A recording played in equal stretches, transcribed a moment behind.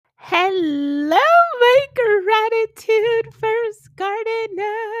Hello, my gratitude first gardeners.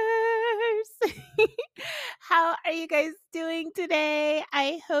 How are you guys doing today?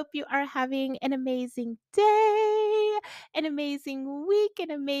 I hope you are having an amazing day, an amazing week,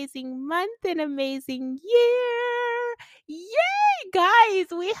 an amazing month, an amazing year. Yay, guys!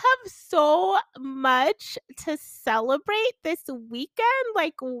 We have so much to celebrate this weekend.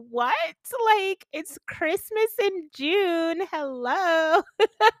 Like, what? Like, it's Christmas in June. Hello.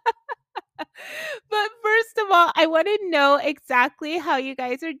 But first of all, I want to know exactly how you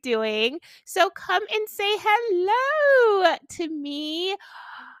guys are doing. So come and say hello to me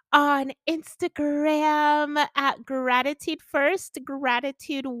on Instagram at Gratitude First,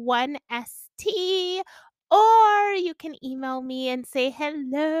 Gratitude1ST. Or you can email me and say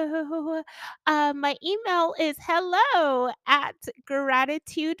hello. My email is hello at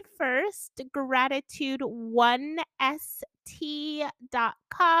gratitude first,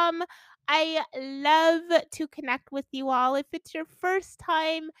 gratitude1st.com. I love to connect with you all. If it's your first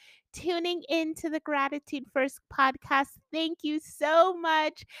time tuning into the Gratitude First podcast, thank you so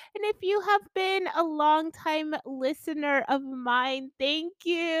much. And if you have been a long time listener of mine, thank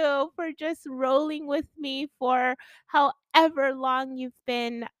you for just rolling with me for however long you've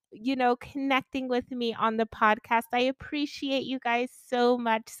been, connecting with me on the podcast. I appreciate you guys so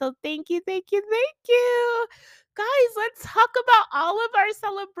much. So thank you, thank you, thank you. Guys, let's talk about all of our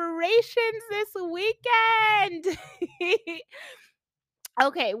celebrations this weekend.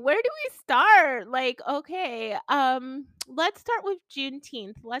 Okay, where do we start? Let's start with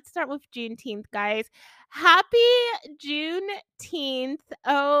Juneteenth. Let's start with Juneteenth, guys. Happy Juneteenth.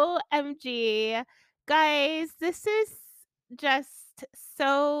 OMG. Guys, this is just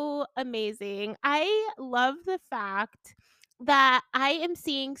so amazing. I love the fact that I am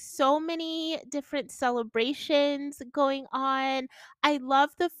seeing so many different celebrations going on. I love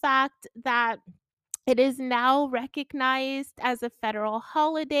the fact that it is now recognized as a federal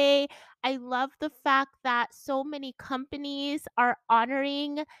holiday. I love the fact that so many companies are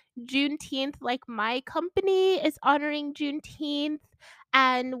honoring Juneteenth, like my company is honoring Juneteenth,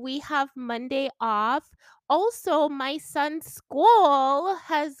 and we have Monday off. Also, my son's school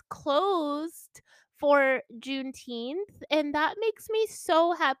has closed for Juneteenth, and that makes me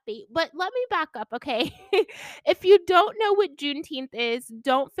so happy. But let me back up, okay? If you don't know what Juneteenth is,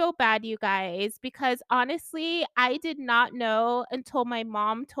 don't feel bad, you guys, because honestly, I did not know until my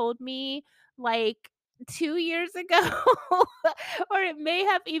mom told me like 2 years ago, or it may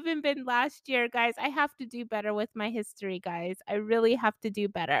have even been last year, guys. I have to do better with my history, guys. I really have to do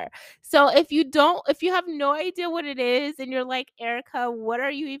better. So if you have no idea what it is and you're like, Erica, what are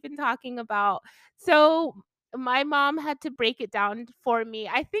you even talking about? So my mom had to break it down for me.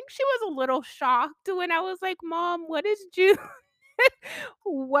 I think she was a little shocked when I was like, "Mom, what is June?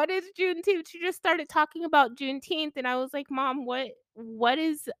 What is Juneteenth?" She just started talking about Juneteenth, and I was like, "Mom, what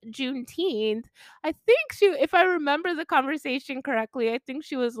is Juneteenth?" I think she, if I remember the conversation correctly, I think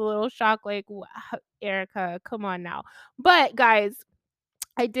she was a little shocked, like, Erica, come on now." But guys,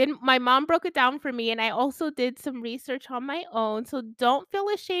 I didn't my mom broke it down for me, and I also did some research on my own, so don't feel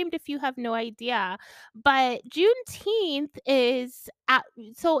ashamed if you have no idea. But Juneteenth is at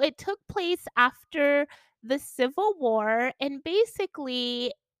so it took place after the Civil War, and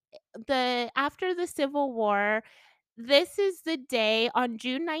basically the after the Civil War, this is the day on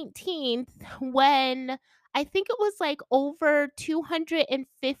June 19th when I think it was like over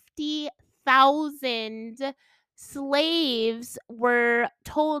 250,000 slaves were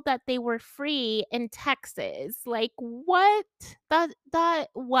told that they were free in Texas. Like what? That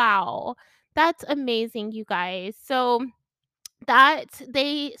wow. That's amazing, you guys. So that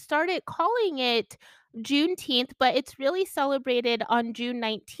they started calling it Juneteenth, but it's really celebrated on June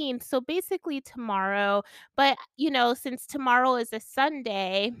 19th. So basically tomorrow. But, since tomorrow is a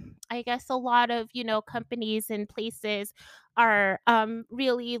Sunday, I guess a lot of, companies and places are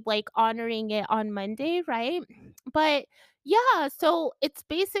really like honoring it on Monday, right? But yeah, so it's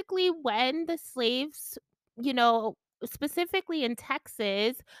basically when the slaves, you know, specifically in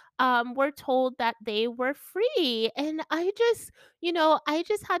Texas, were told that they were free. And I just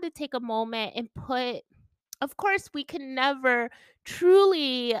had to take a moment and put, of course, we can never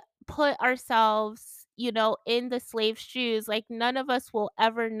truly put ourselves, in the slave's shoes. Like, none of us will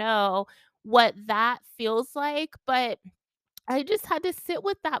ever know what that feels like. But I just had to sit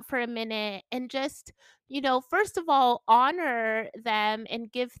with that for a minute and just, first of all, honor them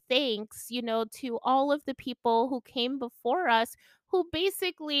and give thanks, to all of the people who came before us who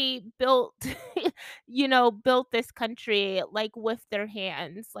basically built, built this country like with their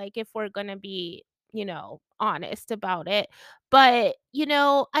hands. Like, if we're going to be honest about it. But,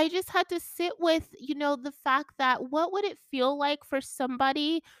 I just had to sit with, the fact that what would it feel like for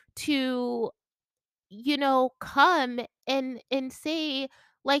somebody to, come and say,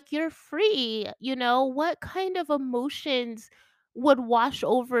 like, "You're free," what kind of emotions would wash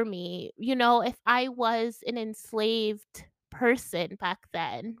over me, if I was an enslaved person back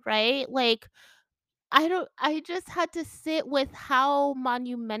then, right? Like, I just had to sit with how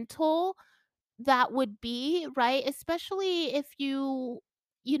monumental that would be, right? Especially if you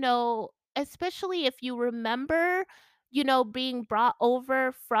remember, being brought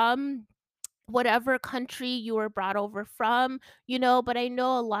over from whatever country you were brought over from, but I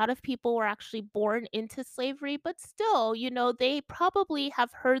know a lot of people were actually born into slavery, but still, they probably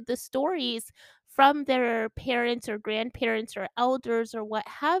have heard the stories from their parents or grandparents or elders or what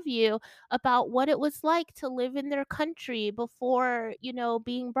have you about what it was like to live in their country before,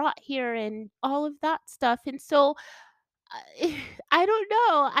 being brought here and all of that stuff. And so I I don't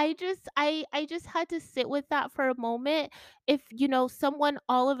know. I just had to sit with that for a moment. If, someone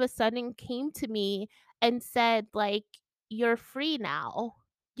all of a sudden came to me and said, like, "You're free now."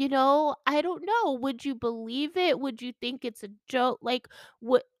 I don't know. Would you believe it? Would you think it's a joke? Like,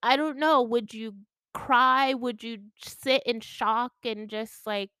 what I don't know. Would you cry? Would you sit in shock and just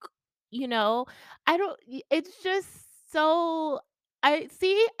like, you know, I don't it's just so I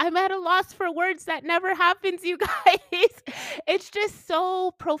see, I'm at a loss for words. That never happens, you guys. It's just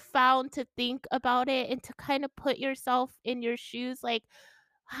so profound to think about it and to kind of put yourself in your shoes, like,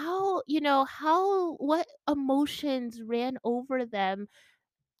 what emotions ran over them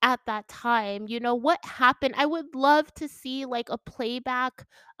at that time, what happened. I would love to see, like, a playback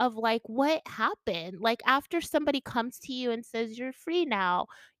of, like, what happened, like, after somebody comes to you and says, "You're free now,"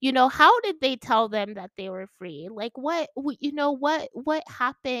 how did they tell them that they were free? Like, what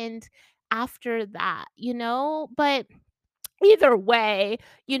happened after that, But either way,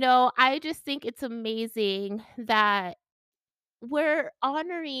 I just think it's amazing that we're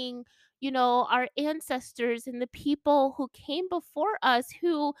honoring, our ancestors and the people who came before us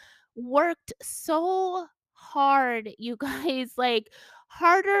who worked so hard, you guys, like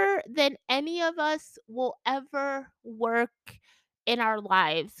harder than any of us will ever work in our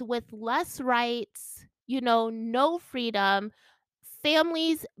lives with less rights, no freedom,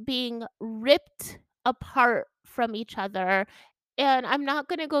 families being ripped apart from each other. And I'm not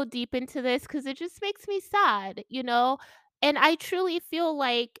going to go deep into this because it just makes me sad, And I truly feel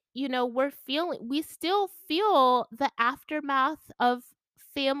like, we still feel the aftermath of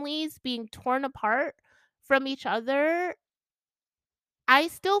families being torn apart from each other. I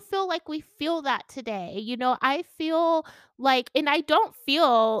still feel like we feel that today. I feel like, and I don't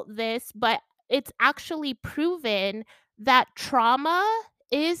feel this, but it's actually proven that trauma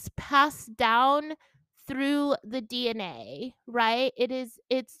is passed down through the DNA, right?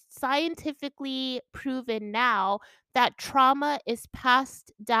 It's scientifically proven now that trauma is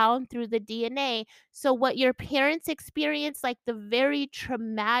passed down through the DNA. So what your parents experience, like the very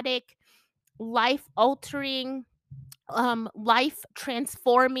traumatic, life altering, life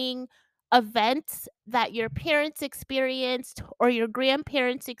transforming events that your parents experienced or your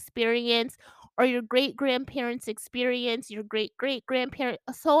grandparents experienced or your great grandparents experienced, your great great grandparent,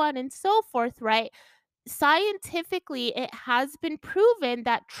 so on and so forth, right? Scientifically, it has been proven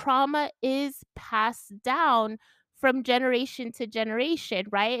that trauma is passed down from generation to generation,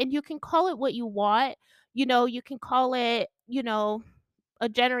 right? And you can call it what you want. You can call it, a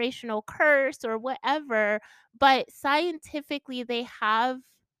generational curse or whatever, but scientifically they have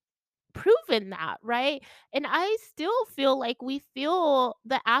proven that, right? And I still feel like we feel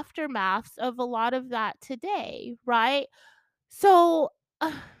the aftermaths of a lot of that today, right? So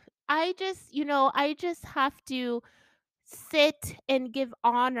I just have to sit and give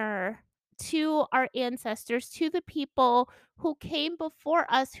honor to our ancestors, to the people who came before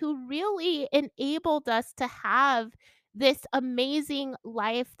us, who really enabled us to have this amazing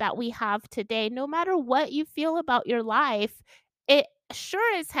life that we have today. No matter what you feel about your life, it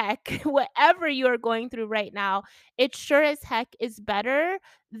sure as heck, whatever you're going through right now, it sure as heck is better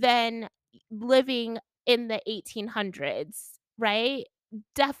than living in the 1800s, right?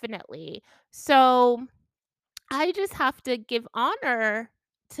 Definitely. So, I just have to give honor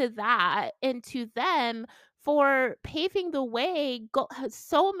to that and to them for paving the way,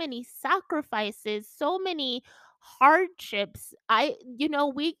 so many sacrifices, so many hardships. We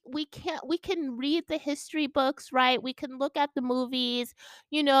can read the history books, right? We can look at the movies,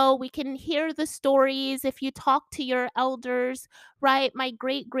 we can hear the stories if you talk to your elders, right? My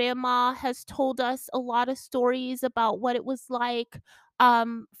great grandma has told us a lot of stories about what it was like,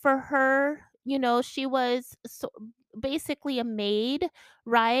 for her, she was basically a maid,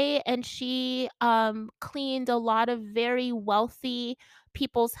 right? And she cleaned a lot of very wealthy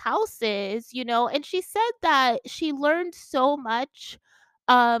people's houses, and she said that she learned so much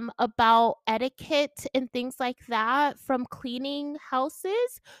about etiquette and things like that from cleaning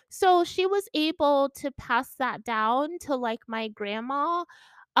houses. So she was able to pass that down to like my grandma.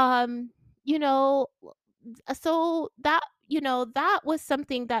 Um, you know, so that was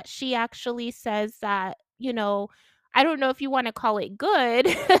something that she actually says that, I don't know if you want to call it good,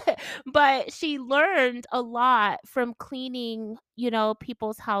 but she learned a lot from cleaning,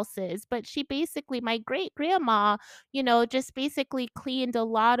 people's houses. But she basically, my great grandma, just basically cleaned a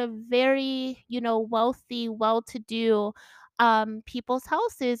lot of very, wealthy, well to do people's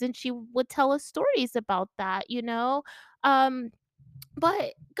houses. And she would tell us stories about that, Um,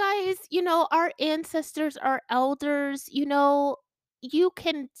 but guys, our ancestors, our elders, you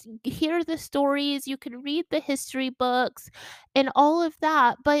can hear the stories, you can read the history books and all of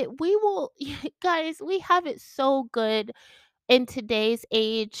that, but we will guys, we have it so good in today's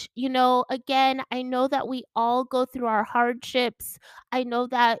age. Again, I know that we all go through our hardships. I know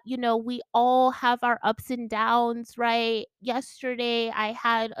that, we all have our ups and downs, right? Yesterday, I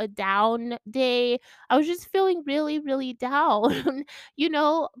had a down day. I was just feeling really, really down,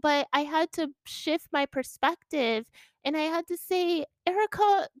 but I had to shift my perspective and I had to say,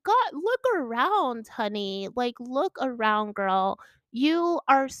 Erica, God, look around, honey. Like, look around, girl. You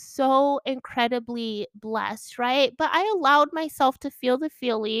are so incredibly blessed, right? But I allowed myself to feel the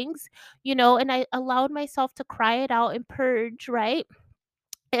feelings, and I allowed myself to cry it out and purge, right?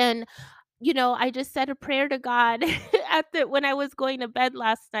 And I just said a prayer to God at the when I was going to bed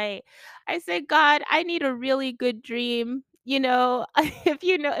last night. I said, "God, I need a really good dream."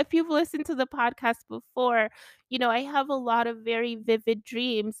 If you've listened to the podcast before, I have a lot of very vivid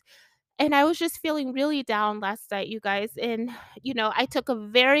dreams, and I was just feeling really down last night, you guys. And, I took a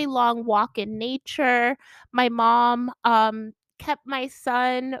very long walk in nature. My mom kept my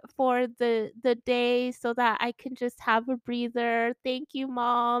son for the day so that I can just have a breather. Thank you,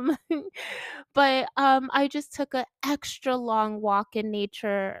 mom. But I just took an extra long walk in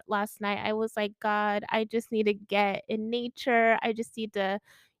nature last night. I was like, God, I just need to get in nature. I just need to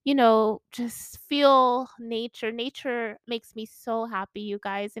just feel nature. Nature makes me so happy, you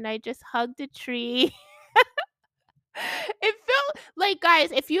guys. And I just hugged a tree. It felt like, guys,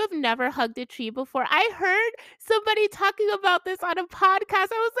 if you have never hugged a tree before, I heard somebody talking about this on a podcast. I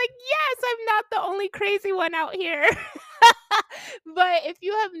was like, yes, I'm not the only crazy one out here. But if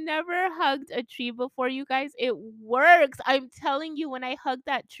you have never hugged a tree before, you guys, it works. I'm telling you, when I hugged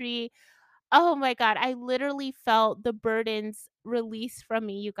that tree, oh my god, I literally felt the burdens release from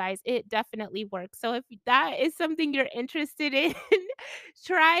me, you guys. It definitely works. So if that is something you're interested in,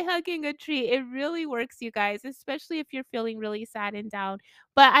 try hugging a tree. It really works, you guys, especially if you're feeling really sad and down.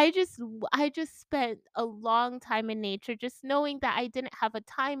 But I just spent a long time in nature just knowing that I didn't have a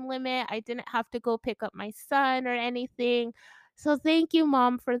time limit. I didn't have to go pick up my son or anything. So thank you,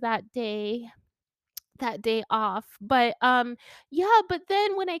 mom, for that day off. But yeah, but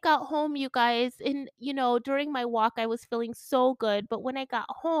then when I got home, you guys, and during my walk I was feeling so good, but when I got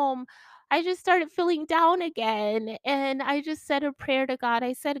home, I just started feeling down again, and I just said a prayer to God.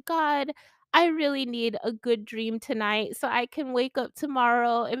 I said, God, I really need a good dream tonight so I can wake up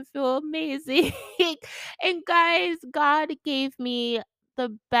tomorrow and feel amazing. And guys, God gave me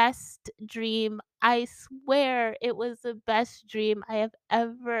the best dream. I swear it was the best dream I have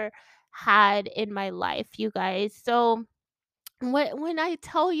ever had in my life, you guys. So when I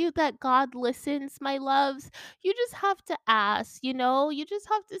tell you that God listens, my loves, you just have to ask, you just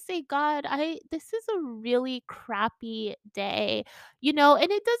have to say, God, this is a really crappy day,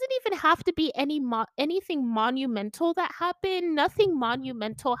 and it doesn't even have to be anything monumental that happened. Nothing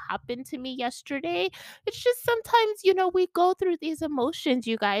monumental happened to me yesterday. It's just sometimes, we go through these emotions,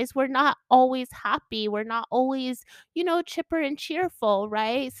 you guys. We're not always happy. We're not always, chipper and cheerful,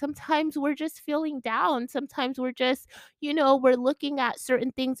 right? Sometimes we're just feeling down. Sometimes we're looking at certain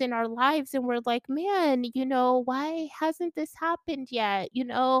things in our lives and we're like, man, why hasn't this happened yet?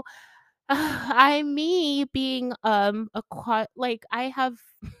 I me being like I have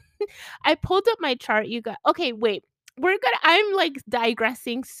I pulled up my chart, you got okay, wait. I'm like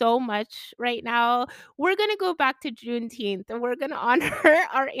digressing so much right now. We're gonna go back to Juneteenth and we're gonna honor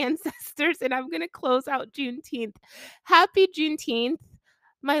our ancestors, and I'm gonna close out Juneteenth. Happy Juneteenth,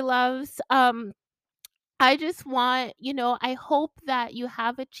 my loves. I just want, I hope that you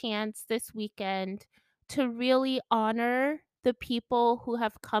have a chance this weekend to really honor the people who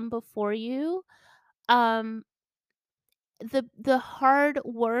have come before you. Um the hard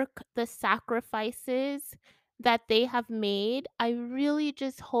work, the sacrifices that they have made, I really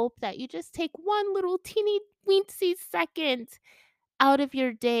just hope that you just take one little teeny weensy second out of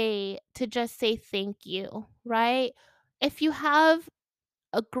your day to just say thank you, right? If you have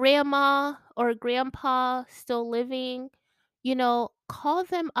a grandma or a grandpa still living, call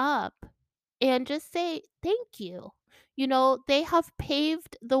them up and just say thank you. They have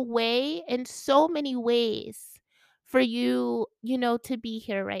paved the way in so many ways for you, to be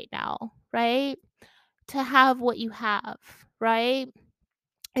here right now, right? To have what you have, right?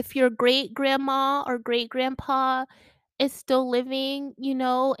 If your great grandma or great grandpa is still living,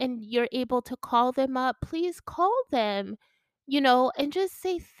 and you're able to call them up, please call them, and just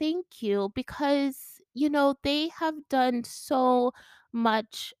say thank you because, they have done so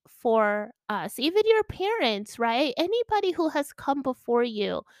much for us. Even your parents, right? Anybody who has come before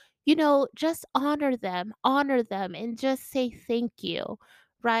you, just honor them and just say thank you.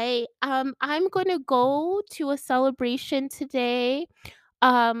 Right. I'm going to go to a celebration today,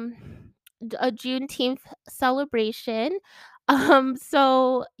 um a Juneteenth celebration.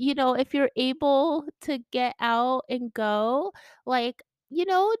 So, if you're able to get out and go, like,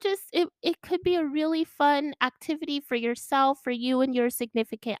 just it could be a really fun activity for yourself, for you and your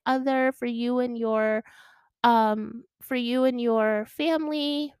significant other, for you and your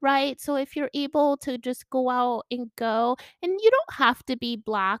family, right? So if you're able to just go out and go, and you don't have to be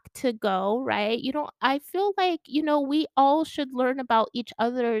black to go, right? You don't I feel like, we all should learn about each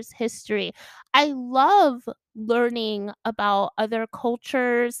other's history. I love learning about other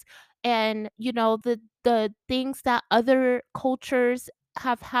cultures and, the things that other cultures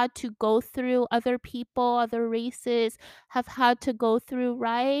have had to go through, other people, other races have had to go through,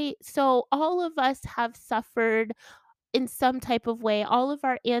 right? So all of us have suffered in some type of way. All of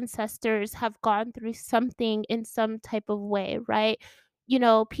our ancestors have gone through something in some type of way, right?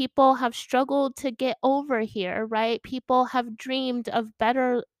 People have struggled to get over here, right? People have dreamed of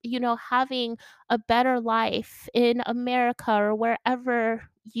better, having a better life in America or wherever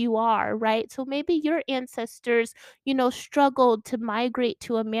you are, right? So maybe your ancestors, struggled to migrate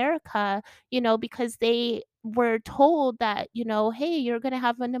to America, because they were told that, hey, you're going to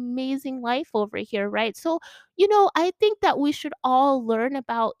have an amazing life over here, right? So I think that we should all learn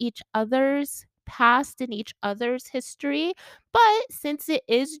about each other's past and each other's history. But since it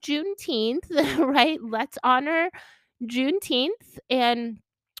is Juneteenth, right, let's honor Juneteenth and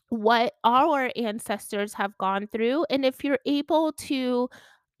what our ancestors have gone through. And if you're able to,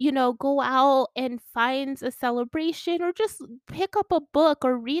 go out and find a celebration or just pick up a book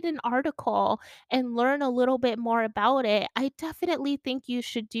or read an article and learn a little bit more about it, I definitely think you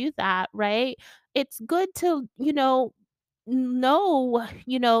should do that, right? It's good to, know,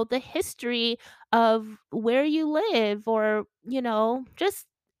 the history of where you live or, just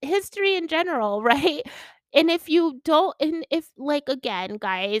history in general, right? And if you don't, and if, like, again,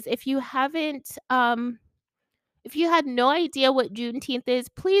 guys, if you had no idea what Juneteenth is,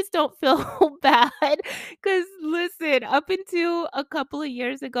 please don't feel bad. Because listen, up until a couple of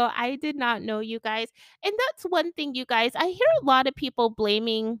years ago, I did not know, you guys. And that's one thing, you guys. I hear a lot of people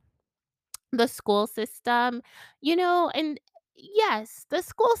blaming the school system, and yes, the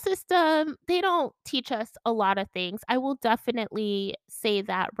school system, they don't teach us a lot of things. I will definitely say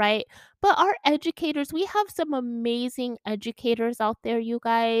that, right? But our educators, we have some amazing educators out there, you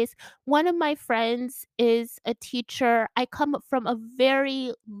guys. One of my friends is a teacher. I come from a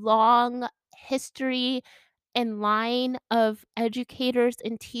very long history and line of educators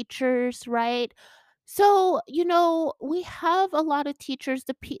and teachers, right? So, we have a lot of teachers.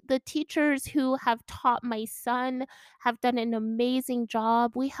 The teachers who have taught my son have done an amazing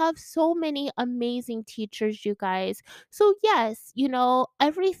job. We have so many amazing teachers, you guys. So, yes,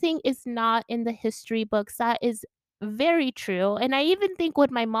 everything is not in the history books. That is very true. And I even think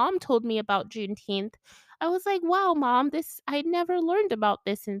when my mom told me about Juneteenth, I was like, wow, mom, I never learned about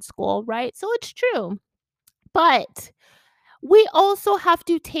this in school, right? So it's true. But we also have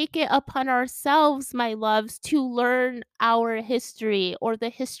to take it upon ourselves, my loves, to learn our history or the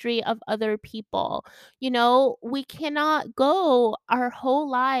history of other people. We cannot go our whole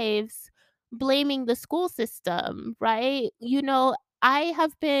lives blaming the school system, right? I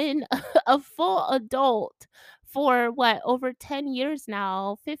have been a full adult for what, over 10 years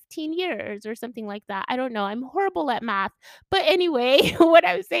now, 15 years or something like that. I don't know. I'm horrible at math. But anyway, what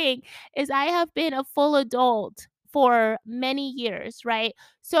I'm saying is I have been a full adult for many years, right?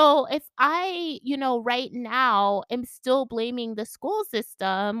 So if I, right now am still blaming the school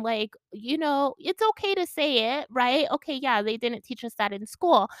system, like, it's okay to say it, right? Okay, yeah, they didn't teach us that in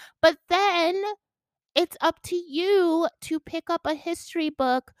school. But then It's up to you to pick up a history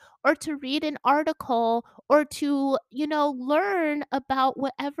book or to read an article or to, learn about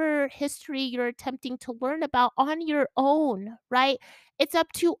whatever history you're attempting to learn about on your own, right? It's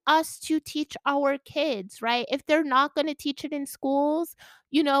up to us to teach our kids, right? If they're not going to teach it in schools,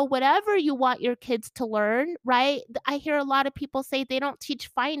 whatever you want your kids to learn, right? I hear a lot of people say they don't teach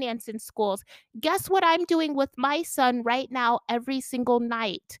finance in schools. Guess what I'm doing with my son right now every single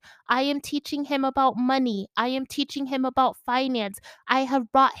night? I am teaching him about money. I am teaching him about finance. I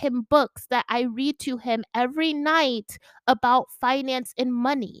have brought him books that I read to him every night about finance and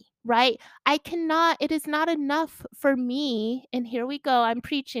money, right? It is not enough for me. And here we go. I'm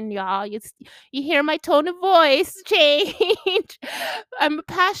preaching, y'all. You hear my tone of voice change. I'm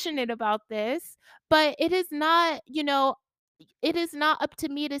passionate about this, but it is not up to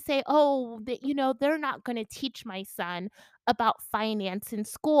me to say, oh, they're not going to teach my son about finance in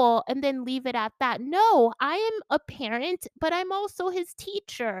school and then leave it at that. No, I am a parent, but I'm also his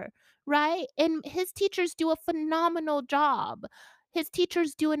teacher, right? And his teachers do a phenomenal job. His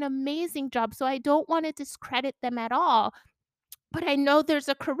teachers do an amazing job. So I don't want to discredit them at all, but I know there's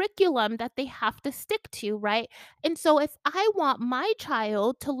a curriculum that they have to stick to, right? And so if I want my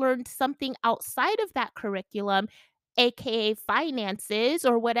child to learn something outside of that curriculum, AKA finances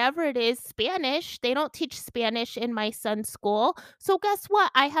or whatever it is, Spanish, they don't teach Spanish in my son's school. So guess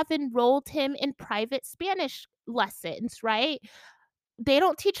what? I have enrolled him in private Spanish lessons, right? They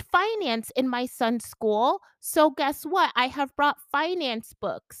don't teach finance in my son's school. So guess what? I have brought finance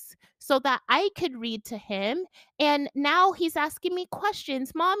books so that I could read to him. And now he's asking me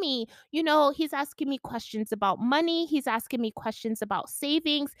questions. Mommy, he's asking me questions about money. He's asking me questions about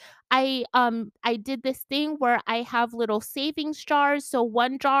savings. I did this thing where I have little savings jars. So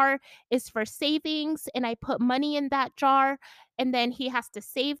one jar is for savings and I put money in that jar and then he has to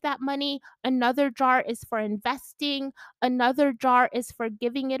save that money. Another jar is for investing, another jar is for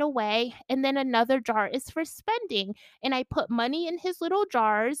giving it away, and then another jar is for spending. And I put money in his little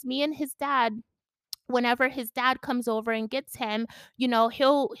jars. Me and his dad, whenever his dad comes over and gets him,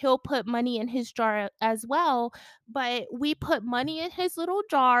 he'll put money in his jar as well. But we put money in his little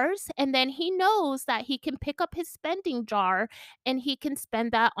jars, and then he knows that he can pick up his spending jar and he can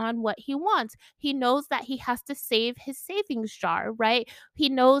spend that on what he wants. He knows that he has to save his savings jar, right? He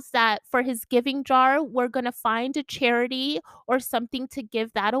knows that for his giving jar, we're going to find a charity or something to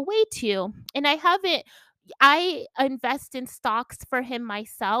give that away to. And I invest in stocks for him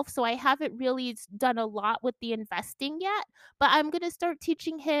myself, so I haven't really done a lot with the investing yet, but I'm going to start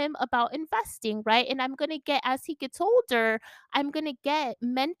teaching him about investing, right? And I'm going to get, as he gets older, I'm going to get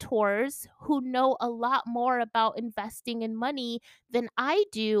mentors who know a lot more about investing in money than I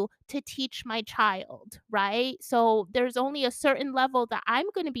do to teach my child, right? So there's only a certain level that I'm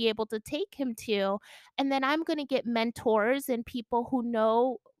going to be able to take him to, and then I'm going to get mentors and people who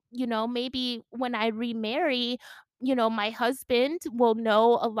know, maybe when I remarry, my husband will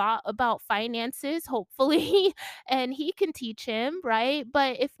know a lot about finances, hopefully, and he can teach him, right?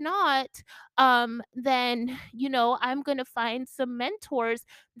 But if not, then, I'm going to find some mentors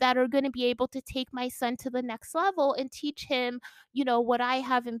that are going to be able to take my son to the next level and teach him, what I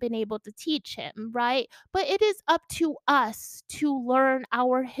haven't been able to teach him, right? But it is up to us to learn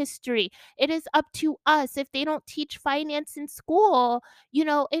our history. It is up to us. If they don't teach finance in school,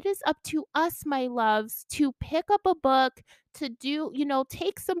 it is up to us, my loves, to pick up a book, to do,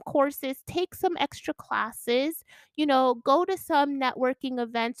 take some courses, take some extra classes, go to some networking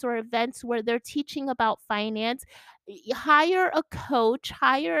events or events where they're teaching about finance. Hire a coach,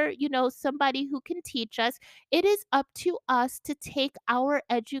 hire, somebody who can teach us. It is up to us to take our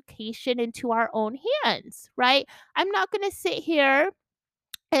education into our own hands, right? I'm not going to sit here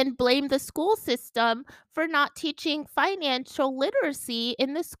and blame the school system for not teaching financial literacy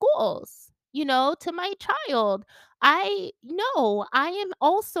in the schools, to my child. I know I am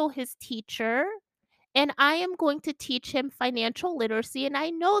also his teacher and I am going to teach him financial literacy. And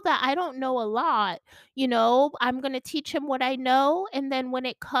I know that I don't know a lot. I'm going to teach him what I know. And then when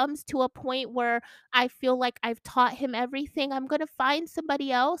it comes to a point where I feel like I've taught him everything, I'm going to find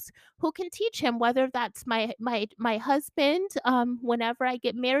somebody else who can teach him, whether that's my husband, whenever I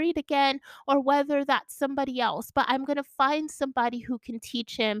get married again, or whether that's somebody else. But I'm going to find somebody who can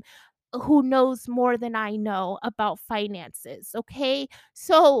teach him, who knows more than I know about finances. Okay.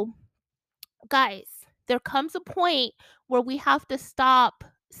 So, guys, there comes a point where we have to stop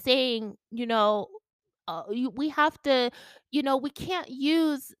saying, we have to, we can't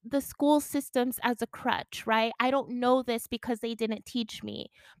use the school systems as a crutch, right? I don't know this because they didn't teach me.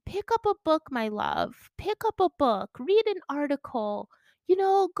 Pick up a book, my love. Pick up a book, read an article.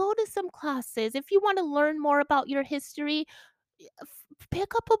 go to some classes. If you want to learn more about your history,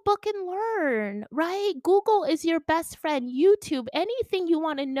 pick up a book and learn, right? Google is your best friend. YouTube, anything you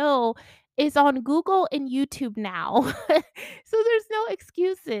want to know is on Google and YouTube now. So there's no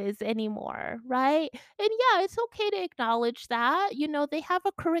excuses anymore, right? And yeah, it's okay to acknowledge that. They have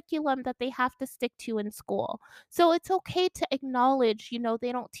a curriculum that they have to stick to in school. So it's okay to acknowledge,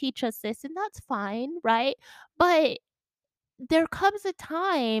 they don't teach us this, and that's fine, right? But there comes a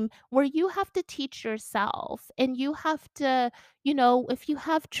time where you have to teach yourself, and you have to, if you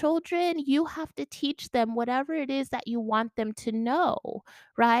have children, you have to teach them whatever it is that you want them to know,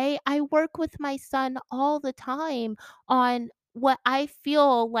 right? I work with my son all the time on what I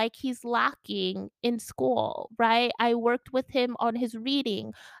feel like he's lacking in school, right? I worked with him on his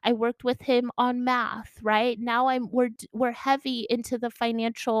reading. I worked with him on math, right? Now we're heavy into the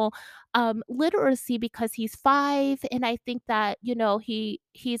financial literacy because he's 5, and I think that,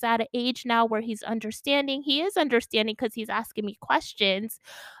 he's at an age now where he's understanding. He is understanding because he's asking me questions.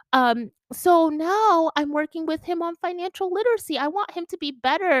 So now I'm working with him on financial literacy. I want him to be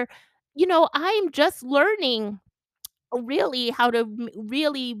better. I'm just learning really how to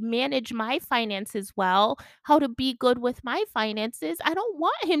really manage my finances well, how to be good with my finances. I don't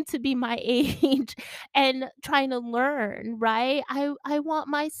want him to be my age and trying to learn, right? I want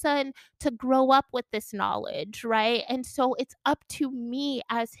my son to grow up with this knowledge, right? And so it's up to me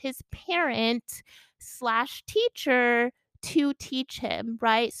as his parent slash teacher to teach him,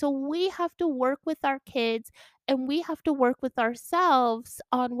 right? So we have to work with our kids, and we have to work with ourselves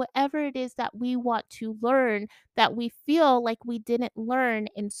on whatever it is that we want to learn, that we feel like we didn't learn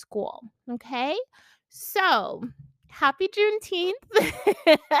in school. Okay. So happy Juneteenth.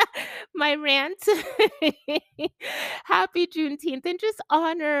 My rant. Happy Juneteenth. And just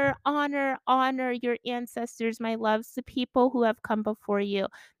honor your ancestors, my loves, the people who have come before you.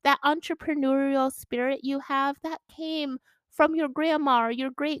 That entrepreneurial spirit you have, that came from your grandma or your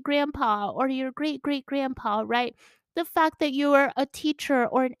great grandpa or your great great grandpa, right? The fact that you are a teacher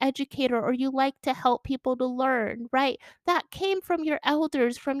or an educator, or you like to help people to learn, right? That came from your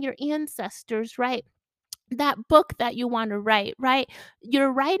elders, from your ancestors, right? That book that you want to write, right?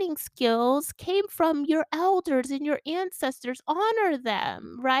 Your writing skills came from your elders and your ancestors. Honor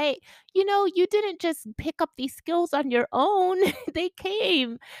them, right? You didn't just pick up these skills on your own, they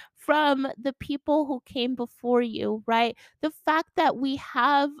came from the people who came before you, right? The fact that we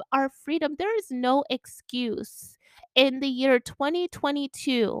have our freedom, there is no excuse in the year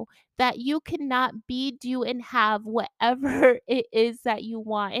 2022 that you cannot be, do, and have whatever it is that you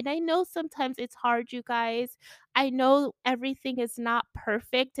want. And I know sometimes it's hard, you guys. I know everything is not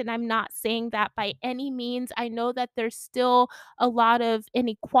perfect, and I'm not saying that by any means. I know that there's still a lot of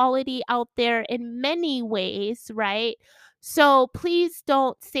inequality out there in many ways, right? So please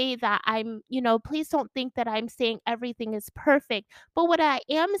don't say that please don't think that I'm saying everything is perfect. But what I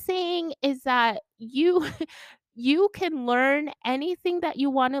am saying is that you can learn anything that you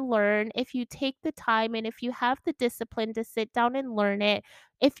want to learn if you take the time and if you have the discipline to sit down and learn it.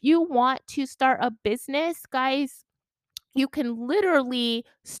 If you want to start a business, guys, you can literally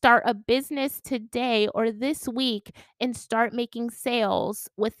start a business today or this week and start making sales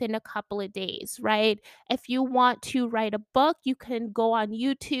within a couple of days, right? If you want to write a book, you can go on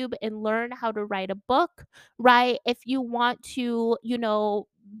YouTube and learn how to write a book, right? If you want to,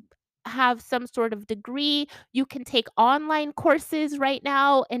 have some sort of degree, you can take online courses right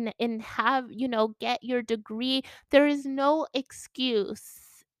now and have, get your degree. There is no excuse.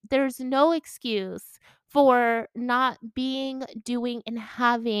 There's no excuse for not being, doing, and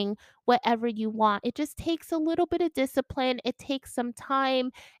having whatever you want. It just takes a little bit of discipline, it takes some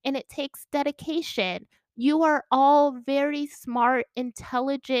time, and it takes dedication. You are all very smart,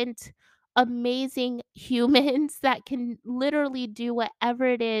 intelligent, amazing humans that can literally do whatever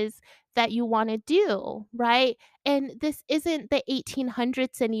it is that you want to do, right? And this isn't the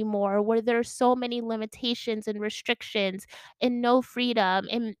 1800s anymore, where there's so many limitations and restrictions and no freedom,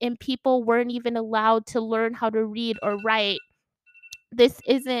 and people weren't even allowed to learn how to read or write. This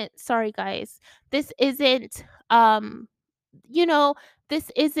isn't, sorry guys, this isn't you know,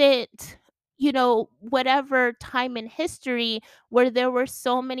 this isn't, whatever time in history where there were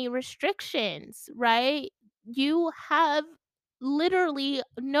so many restrictions, right? You have literally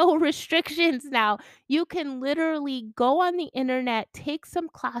no restrictions now. You can literally go on the internet, take some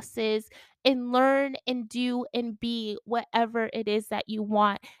classes, and learn and do and be whatever it is that you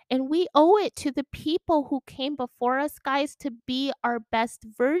want. And we owe it to the people who came before us, guys, to be our best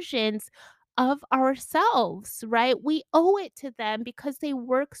versions of ourselves, right? We owe it to them because they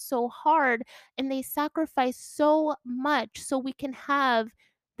work so hard and they sacrifice so much so we can have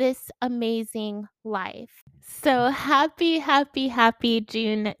this amazing life. So happy, happy, happy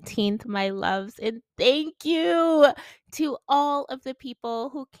Juneteenth, my loves. And thank you to all of the people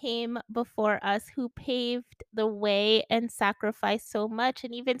who came before us, who paved the way and sacrificed so much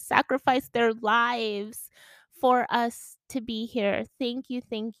and even sacrificed their lives for us to be here. Thank you,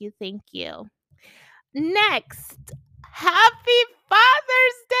 thank you, thank you. Next, happy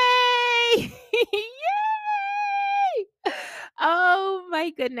Father's Day! Yay! Oh my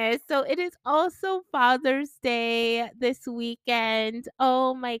goodness. So it is also Father's Day this weekend.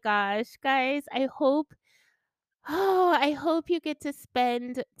 Oh my gosh, guys, I hope you get to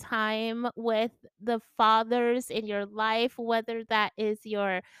spend time with the fathers in your life, whether that is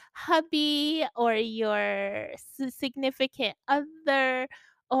your hubby or your significant other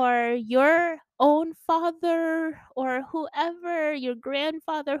or your own father or whoever, your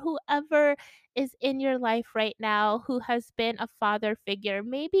grandfather, whoever is in your life right now who has been a father figure.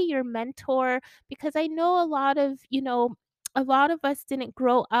 Maybe your mentor, because I know a lot of us didn't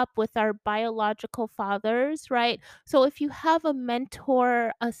grow up with our biological fathers, right? So if you have a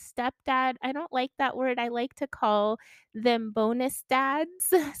mentor, a stepdad, I don't like that word. I like to call them bonus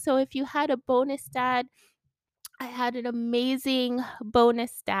dads. So if you had a bonus dad, I had an amazing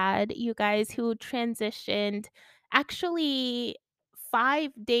bonus dad, you guys, who transitioned actually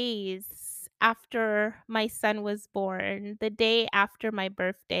 5 days after my son was born, the day after my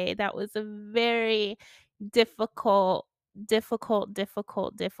birthday. That was a very difficult, difficult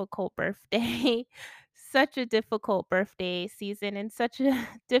birthday. Such a difficult birthday season and such a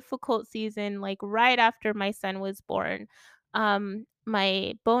difficult season, like, right after my son was born.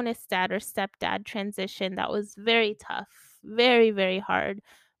 My bonus dad or stepdad transition, that was very tough, very, very hard,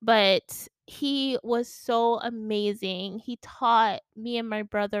 but he was so amazing. He taught me and my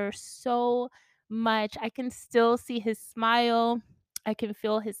brother so much. I can still see his smile. I can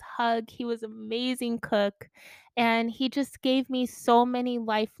feel his hug. He was amazing cook, and he just gave me so many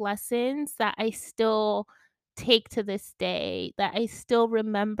life lessons that I still take to this day, that I still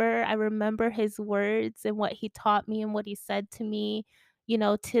remember. I remember his words and what he taught me and what he said to me,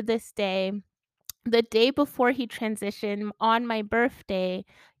 to this day. The day before he transitioned on my birthday,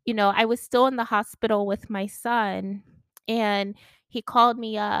 I was still in the hospital with my son, and he called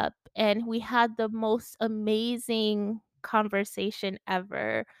me up and we had the most amazing conversation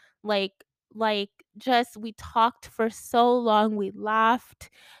ever. Like like just we talked for so long, we laughed.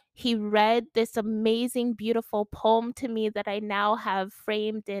 He read this amazing beautiful poem to me that I now have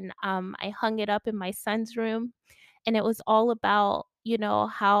framed and I hung it up in my son's room, and it was all about,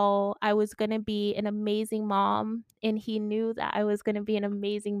 how I was gonna be an amazing mom, and he knew that I was gonna be an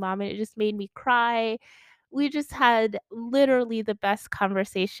amazing mom, and it just made me cry. We just had literally the best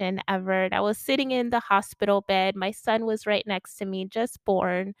conversation ever, and I was sitting in the hospital bed, my son was right next to me, just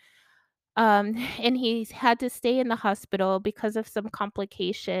born, and he's had to stay in the hospital because of some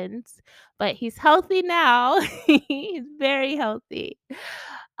complications, but he's healthy now. He's very healthy.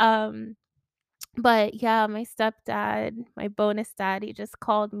 Um but yeah, my stepdad, my bonus dad, he just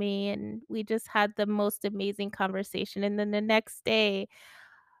called me and we just had the most amazing conversation. And then the next day,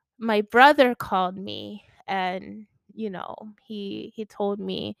 my brother called me and he told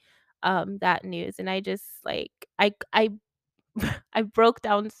me that news, and I just like I I broke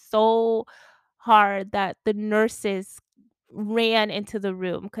down so hard that the nurses ran into the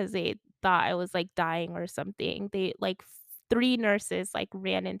room because they thought I was, like, dying or something. They like, 3 nurses, like,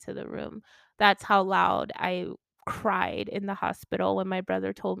 ran into the room. That's how loud I cried in the hospital when my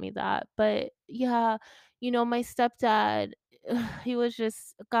brother told me that. But, yeah, my stepdad, he was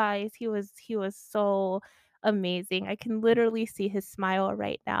just guys, he was so amazing. I can literally see his smile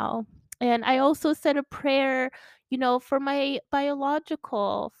right now. And I also said a prayer, for my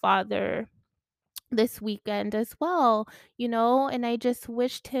biological father this weekend as well, and I just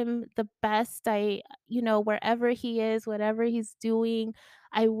wished him the best. Wherever he is, whatever he's doing,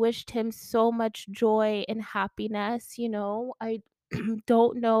 I wished him so much joy and happiness. I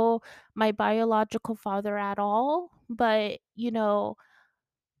don't know my biological father at all, but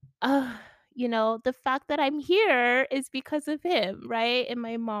uh, the fact that I'm here is because of him, right? And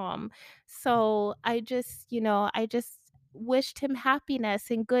my mom. So I just wished him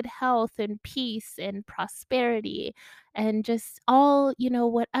happiness and good health and peace and prosperity and just all,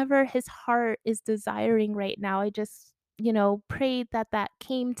 whatever his heart is desiring right now. I just, prayed that that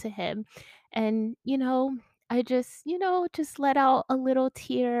came to him. And, I just, just let out a little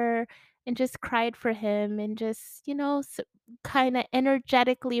tear and just cried for him and just, kinda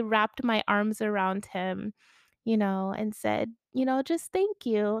energetically wrapped my arms around him, and said, "Just thank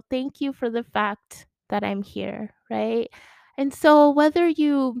you. Thank you for the fact that I'm here," right? And so whether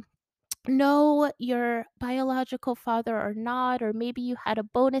you know your biological father or not, or maybe you had a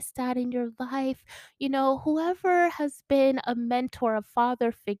bonus dad in your life, whoever has been a mentor, a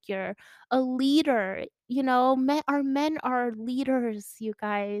father figure, a leader, our men are leaders, you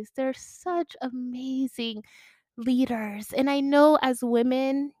guys. They're such amazing leaders. And I know as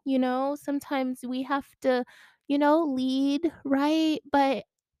women, sometimes we have to, lead, right? But,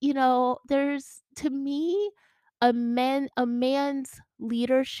 there's to me a man's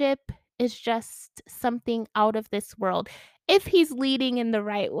leadership is just something out of this world if he's leading in the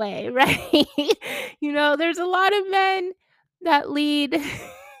right way, right? There's a lot of men that lead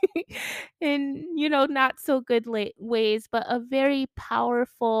in, not so good ways, but a very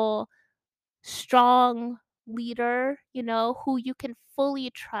powerful strong leader, who you can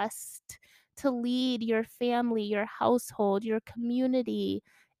fully trust to lead your family, your household, your community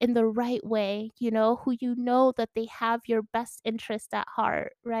in the right way, who that they have your best interest at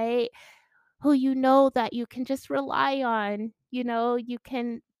heart, right? Who that you can just rely on,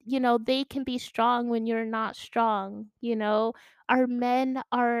 they can be strong when you're not strong, Our men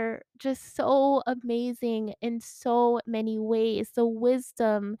are just so amazing in so many ways. The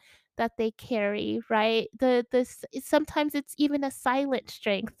wisdom that they carry, right? Sometimes it's even a silent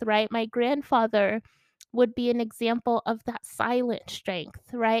strength, right? My grandfather would be an example of that silent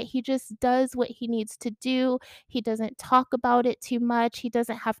strength, right? He just does what he needs to do. He doesn't talk about it too much. He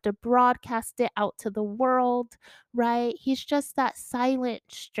doesn't have to broadcast it out to the world, right? He's just that silent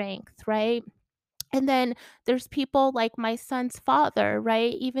strength, right? And then there's people like my son's father,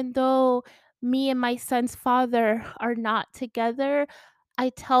 right? Even though me and my son's father are not together, I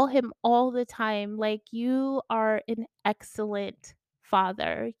tell him all the time, like, you are an excellent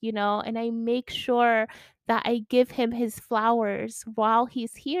father, and I make sure that I give him his flowers while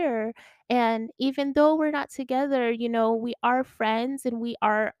he's here. And even though we're not together, we are friends and we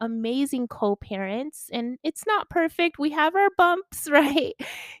are amazing co parents. And it's not perfect. We have our bumps, right?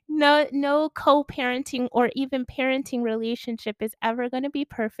 No co-parenting or even parenting relationship is ever going to be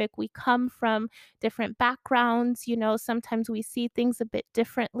perfect. We come from different backgrounds, sometimes we see things a bit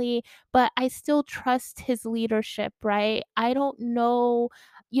differently, but I still trust his leadership, right? I don't know,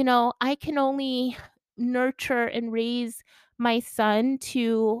 I can only nurture and raise my son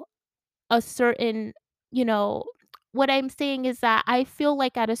to a certain, you know, what I'm saying is that I feel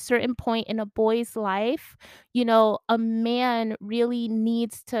like at a certain point in a boy's life, a man really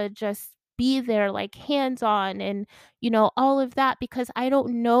needs to just be there, like hands on and, all of that, because I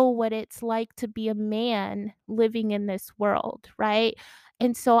don't know what it's like to be a man living in this world, right?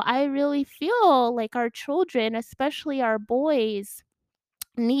 And so I really feel like our children, especially our boys,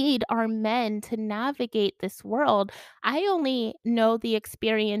 need our men to navigate this world. I only know the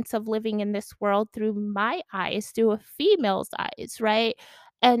experience of living in this world through my eyes, through a female's eyes, right?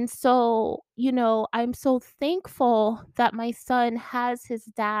 And so, I'm so thankful that my son has his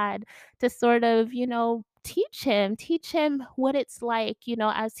dad to sort of, teach him what it's like,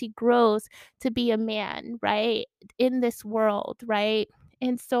 as he grows to be a man, right? In this world, right?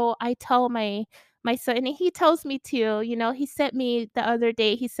 And so I tell my son, and he tells me too, he sent me the other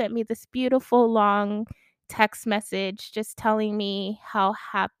day, he sent me this beautiful long text message just telling me how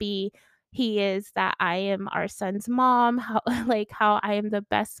happy he is that I am our son's mom, how like how I am the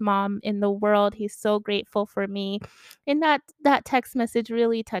best mom in the world. He's so grateful for me. And that text message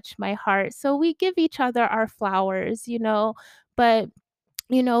really touched my heart. So we give each other our flowers, but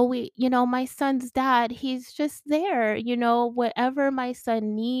my son's dad, he's just there, whatever my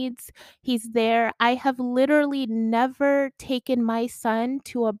son needs, he's there. I have literally never taken my son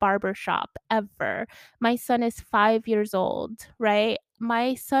to a barber shop ever. My son is 5 years old, right?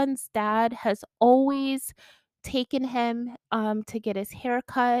 My son's dad has always taken him to get his hair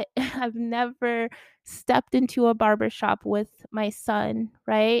cut. I've never stepped into a barber shop with my son,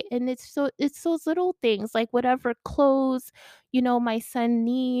 right? And it's those little things, like whatever clothes my son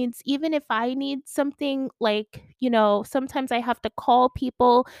needs, even if I need something, like, sometimes I have to call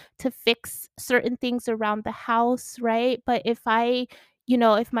people to fix certain things around the house, right? But if my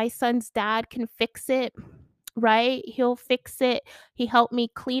son's dad can fix it, right? He'll fix it. He helped me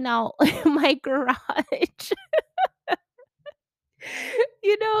clean out my garage.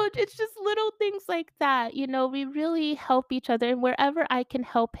 It's just little things like that. We really help each other. And wherever I can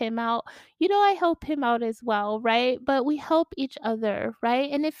help him out, I help him out as well, right? But we help each other, right?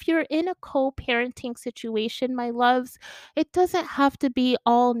 And if you're in a co parenting situation, my loves, it doesn't have to be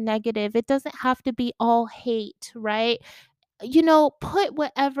all negative, it doesn't have to be all hate, right? put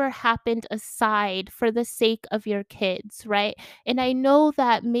whatever happened aside for the sake of your kids, right? And I know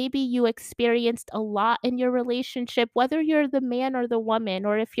that maybe you experienced a lot in your relationship, whether you're the man or the woman,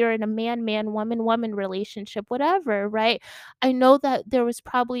 or if you're in a man, man, woman, woman relationship, whatever, right? I know that there was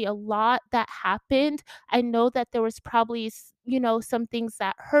probably a lot that happened. I know that there was probably, some things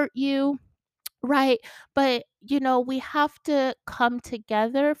that hurt you. Right. But, we have to come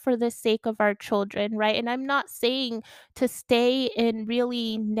together for the sake of our children, right? And I'm not saying to stay in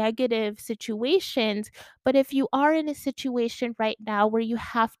really negative situations, but if you are in a situation right now where you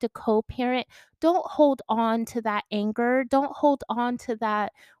have to co parent, don't hold on to that anger. Don't hold on to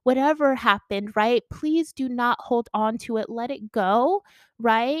that, whatever happened, right? Please do not hold on to it. Let it go,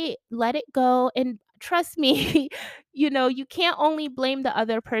 right? Let it go. And trust me, you can't only blame the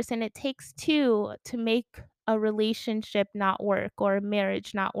other person. It takes two to make a relationship not work or a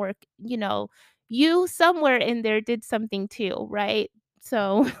marriage not work. You somewhere in there did something too, right?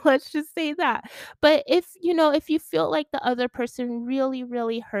 So let's just say that. But if you feel like the other person really,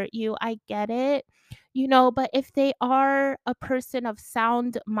 really hurt you, I get it. But if they are a person of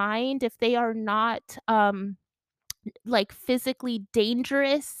sound mind, if they are not like physically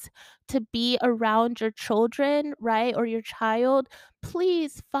dangerous to be around your children, right? Or your child,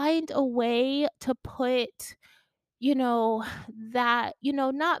 please find a way to put, you know, that,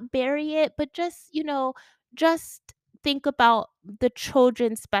 not bury it, but just think about the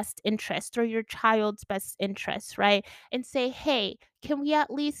children's best interest or your child's best interest, right? And say, hey, can we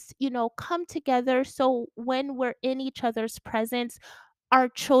at least, come together so when we're in each other's presence, our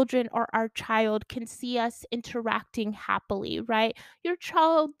children or our child can see us interacting happily, right? Your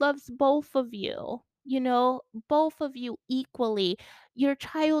child loves both of you, both of you equally. Your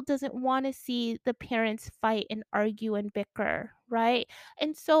child doesn't want to see the parents fight and argue and bicker, right?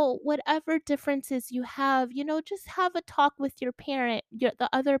 And so, whatever differences you have, just have a talk with your parent, the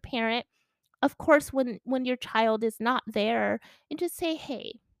other parent, of course, when your child is not there, and just say,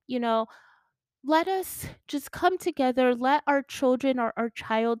 hey, you know, let us just come together, let our children or our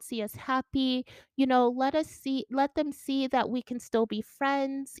child see us happy, let them see that we can still be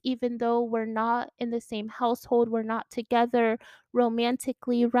friends even though we're not in the same household, we're not together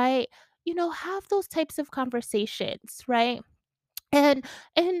romantically, right? Have those types of conversations, right? And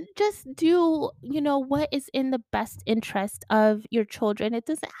just do, what is in the best interest of your children. It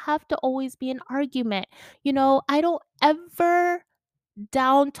doesn't have to always be an argument. I don't ever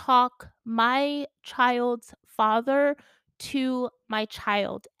down talk my child's father to my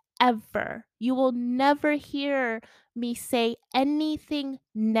child ever. You will never hear me say anything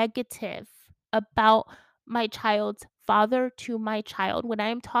negative about my child's father to my child. When I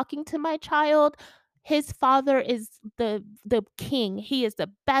am talking to my child, his father is the king. He is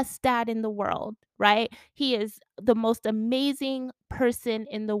the best dad in the world, right? He is the most amazing person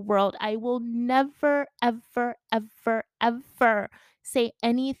in the world. I will never ever ever ever say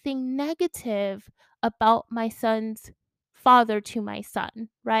anything negative about my son's father to my son,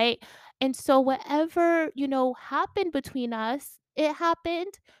 right? And so whatever, happened between us, it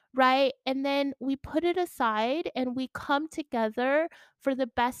happened, right? And then we put it aside and we come together for the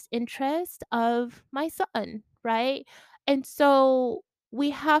best interest of my son, right? And so we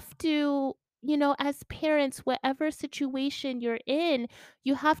have to, as parents, whatever situation you're in,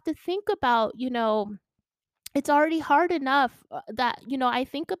 you have to think about, it's already hard enough that, I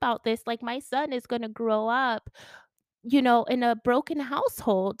think about this, like my son is going to grow up, in a broken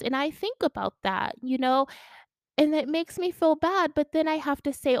household. And I think about that, and it makes me feel bad, but then I have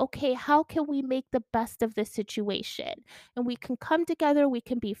to say, okay, how can we make the best of this situation? And we can come together, we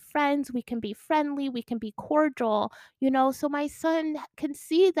can be friends, we can be friendly, we can be cordial, so my son can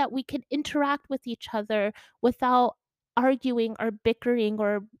see that we can interact with each other without arguing or bickering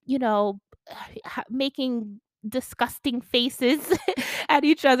or, making disgusting faces at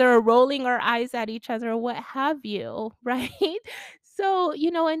each other or rolling our eyes at each other or what have you, right? So,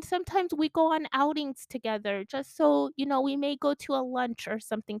 and sometimes we go on outings together just so, we may go to a lunch or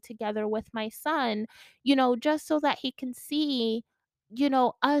something together with my son, just so that he can see,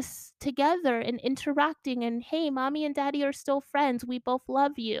 us together and interacting and hey, mommy and daddy are still friends. We both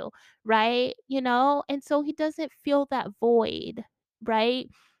love you, right? And so he doesn't feel that void, right?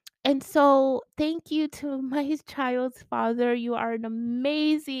 And so, thank you to my child's father. You are an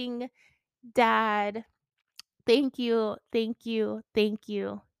amazing dad. Thank you, thank you, thank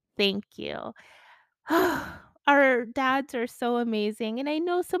you, thank you. our dads are so amazing, and I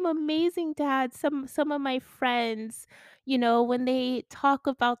know some amazing dads, some of my friends, when they talk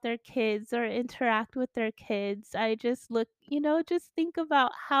about their kids or interact with their kids, I just just think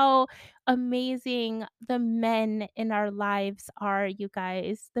about how amazing the men in our lives are, you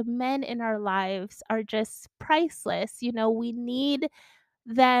guys. The men in our lives are just priceless. We need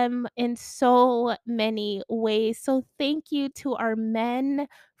them in so many ways. So thank you to our men,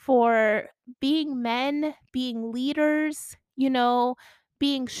 being leaders,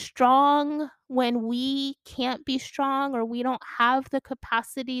 being strong when we can't be strong or we don't have the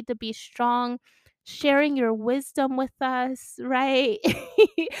capacity to be strong. Sharing your wisdom with us, right?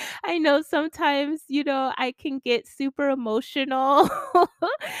 I know sometimes, I can get super emotional.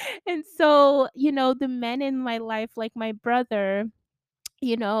 And so, the men in my life, like my brother,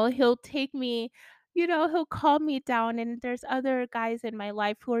 he'll take me he'll calm me down, and there's other guys in my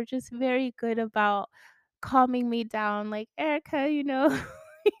life who are just very good about calming me down, like, "Erica,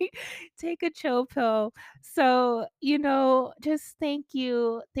 take a chill pill." So, just thank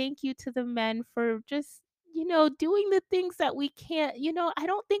you to the men for just, doing the things that we can't. I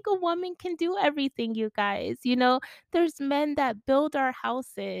don't think a woman can do everything, you guys. There's men that build our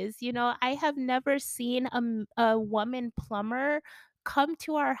houses. I have never seen a woman plumber come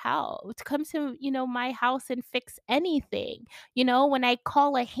to, my house and fix anything. When I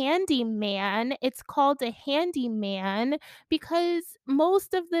call a handyman, it's called a handyman because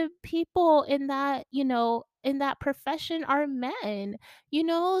most of the people in that profession are men,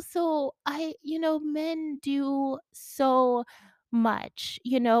 so men do so much,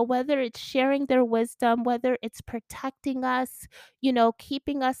 whether it's sharing their wisdom, whether it's protecting us,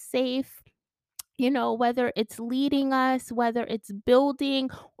 keeping us safe, whether it's leading us, whether it's building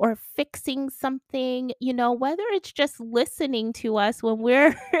or fixing something, whether it's just listening to us when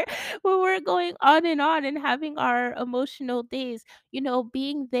we're when we're going on and having our emotional days,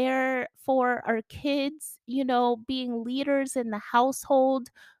 being there for our kids, being leaders in the household,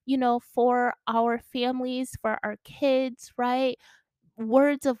 for our families, for our kids, right?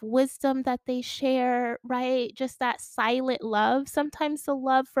 Words of wisdom that they share, right? Just that silent love. Sometimes the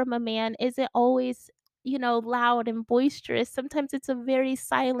love from a man isn't always, loud and boisterous. Sometimes it's a very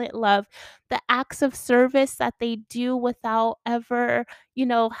silent love. The acts of service that they do without ever,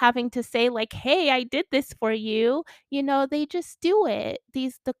 having to say, like, hey, I did this for you. They just do it.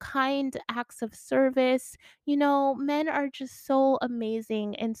 The kind acts of service, men are just so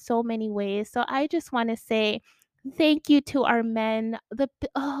amazing in so many ways. So I just want to say, thank you to our men.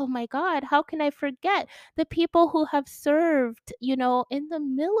 Oh my God, how can I forget the people who have served, in the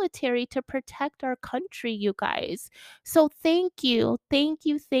military to protect our country, you guys. So thank you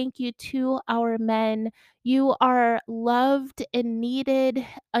to our men. You are loved and needed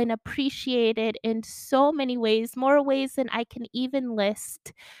and appreciated in so many ways, more ways than I can even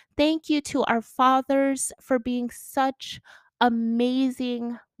list. Thank you to our fathers for being such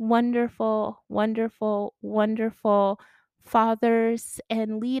amazing, wonderful, wonderful, wonderful fathers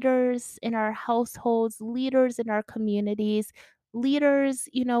and leaders in our households, leaders in our communities, leaders,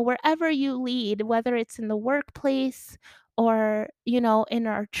 wherever you lead, whether it's in the workplace or, in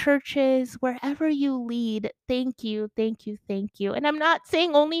our churches, wherever you lead. Thank you, thank you, thank you. And I'm not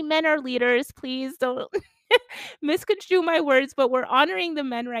saying only men are leaders, please don't misconstrue my words, but we're honoring the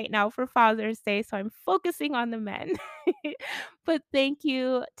men right now for Father's Day, so I'm focusing on the men. But thank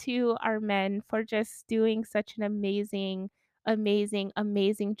you to our men for just doing such an amazing, amazing,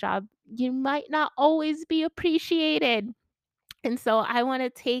 amazing job. You might not always be appreciated. And so I want to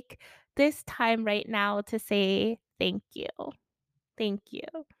take this time right now to say thank you. Thank you.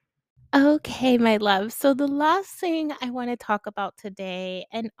 Okay, my love. So the last thing I want to talk about today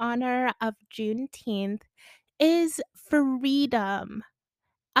in honor of Juneteenth is freedom.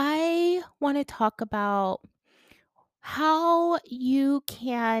 I want to talk about how you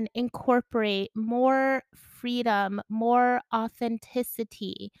can incorporate more freedom, more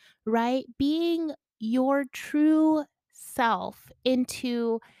authenticity, right? Being your true self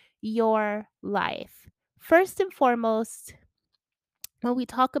into your life. First and foremost, when we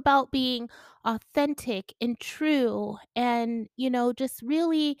talk about being authentic and true and, just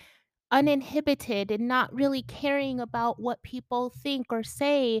really uninhibited and not really caring about what people think or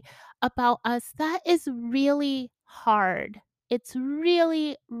say about us, that is really hard. It's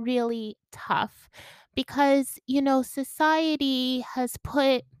really, really tough because, society has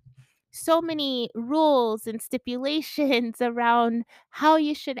put so many rules and stipulations around how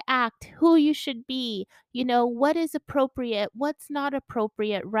you should act, who you should be, what is appropriate, what's not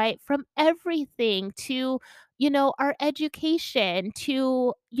appropriate, right? From everything to, our education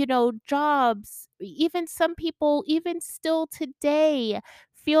to, jobs. Even some people, even still today,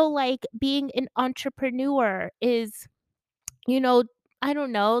 feel like being an entrepreneur is, you know, I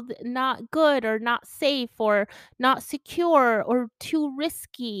don't know, not good or not safe or not secure or too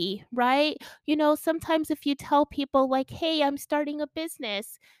risky, right? Sometimes if you tell people like, "Hey, I'm starting a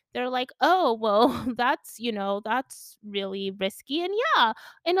business," they're like, "Oh, well, that's really risky." And yeah,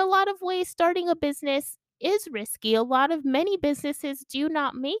 in a lot of ways starting a business is risky. Many businesses do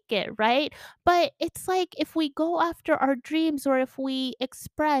not make it, right? But it's like if we go after our dreams or if we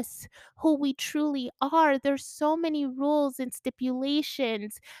express who we truly are, there's so many rules and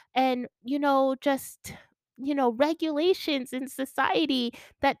stipulations and, just, regulations in society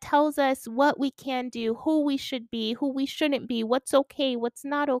that tells us what we can do, who we should be, who we shouldn't be, what's okay, what's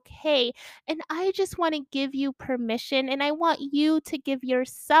not okay. And I just want to give you permission, and I want you to give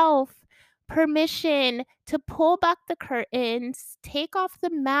yourself permission to pull back the curtains, take off the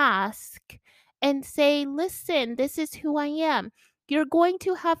mask, and say, listen, this is who I am. You're going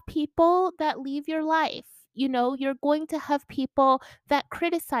to have people that leave your life. You're going to have people that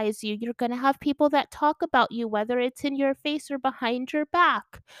criticize you. You're going to have people that talk about you, whether it's in your face or behind your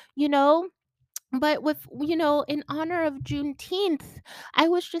back, you know? But in honor of Juneteenth, I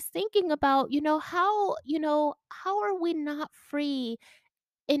was just thinking about, how are we not free?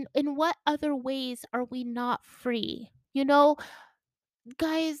 In what other ways are we not free?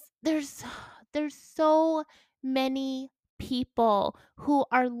 Guys, there's so many people who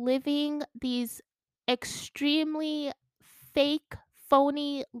are living these extremely fake,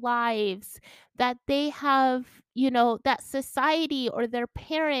 phony lives that they have, that society or their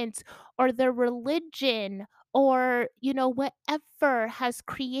parents or their religion or, whatever has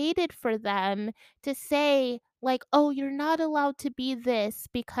created for them to say, like, oh, you're not allowed to be this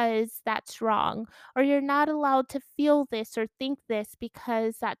because that's wrong, or you're not allowed to feel this or think this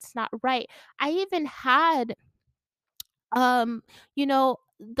because that's not right. I even had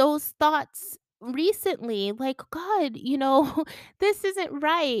those thoughts recently, like, God, this isn't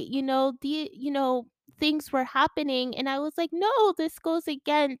right. Things were happening and I was like, no, this goes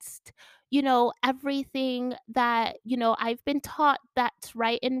against, everything that, I've been taught that's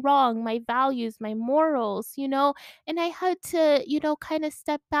right and wrong, my values, my morals, and I had to, kind of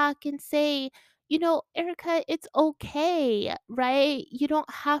step back and say, Erica, it's okay, right? You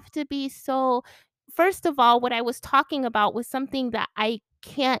don't have to be so. First of all, what I was talking about was something that I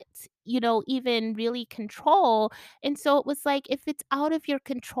can't, even really control. And so it was like, if it's out of your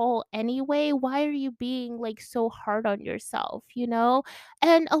control anyway, why are you being like so hard on yourself,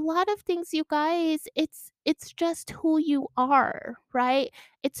 And a lot of things, you guys, it's just who you are, right?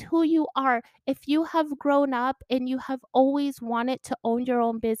 It's who you are. If you have grown up and you have always wanted to own your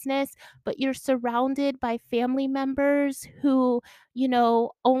own business, but you're surrounded by family members who,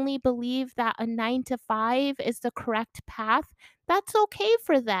 only believe that a 9 to 5 is the correct path, that's okay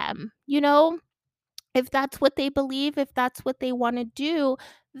for them, if that's what they believe, if that's what they want to do,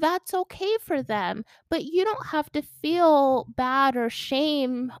 that's okay for them. But you don't have to feel bad or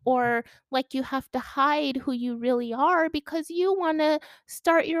shame or like you have to hide who you really are because you want to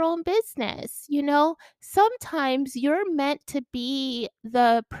start your own business. Sometimes you're meant to be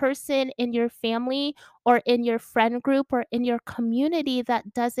the person in your family or in your friend group or in your community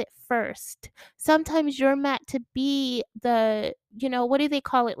that does it first. Sometimes you're meant to be the, what do they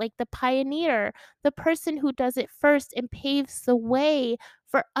call it? Like the pioneer, the person who does it first and paves the way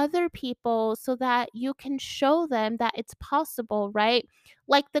for other people so that you can show them that it's possible, right?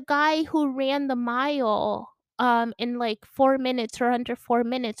 Like the guy who ran the mile in like 4 minutes or under 4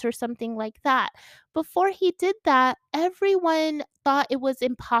 minutes or something like that. Before he did that, everyone thought it was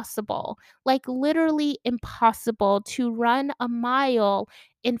impossible. Like literally impossible to run a mile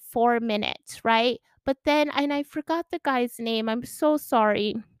in 4 minutes, right? But then, and I forgot the guy's name. I'm so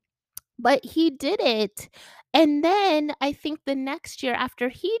sorry, but he did it. And then I think the next year after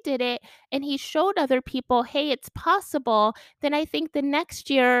he did it and he showed other people, hey, it's possible, then I think the next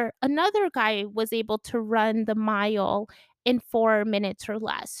year another guy was able to run the mile in 4 minutes or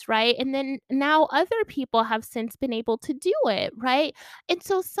less, right? And then now other people have since been able to do it, right? And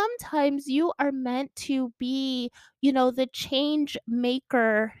so sometimes you are meant to be, the change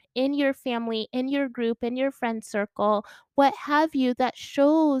maker in your family, in your group, in your friend circle, what have you, that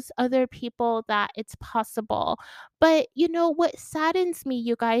shows other people that it's possible. But what saddens me,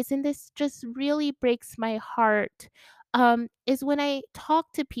 you guys, and this just really breaks my heart, is when I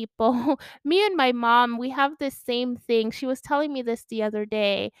talk to people. Me and my mom, we have this same thing. She was telling me this the other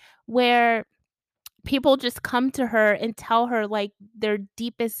day, where people just come to her and tell her like their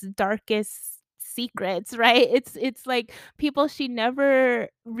deepest, darkest secrets, right? It's like people she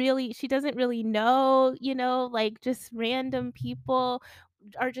doesn't really know, like just random people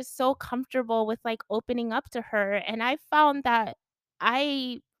are just so comfortable with like opening up to her. And I found that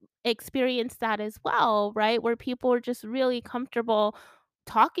I experienced that as well, right? Where people are just really comfortable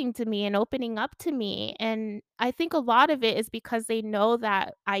talking to me and opening up to me. And I think a lot of it is because they know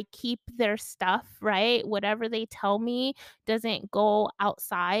that I keep their stuff, right? Whatever they tell me doesn't go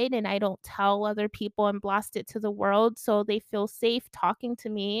outside and I don't tell other people and blast it to the world. So they feel safe talking to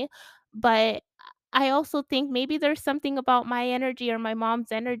me. But I also think maybe there's something about my energy or my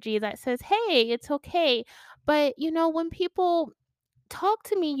mom's energy that says, hey, it's okay. But, when people talk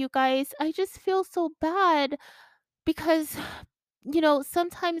to me, you guys, I just feel so bad because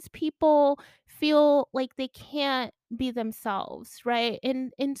sometimes people feel like they can't be themselves, right?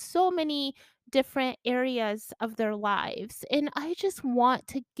 In so many different areas of their lives. And I just want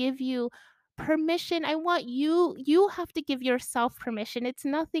to give you permission. I want you have to give yourself permission. It's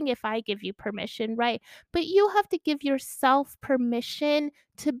nothing if I give you permission, right? But you have to give yourself permission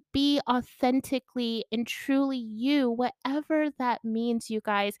to be authentically and truly you, whatever that means, you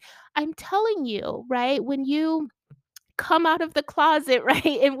guys. I'm telling you, right? When you come out of the closet, right?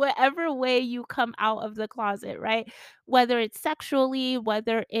 In whatever way you come out of the closet, right? Whether it's sexually,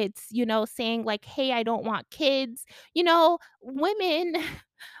 whether it's, saying like, "Hey, I don't want kids." Women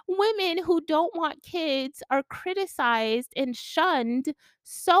women who don't want kids are criticized and shunned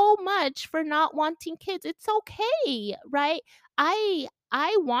so much for not wanting kids. It's okay, right? I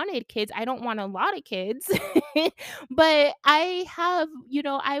wanted kids. I don't want a lot of kids. But I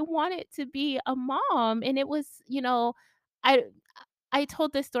wanted to be a mom and it was, I I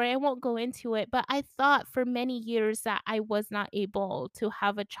told this story, I won't go into it, but I thought for many years that I was not able to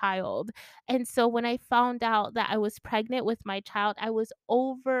have a child. And so when I found out that I was pregnant with my child, I was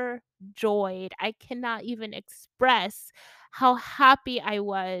overjoyed. I cannot even express how happy I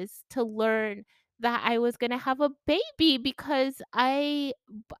was to learn that I was going to have a baby because I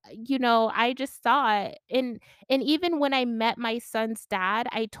just thought and even when I met my son's dad,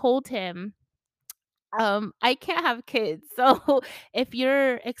 I told him I can't have kids. So if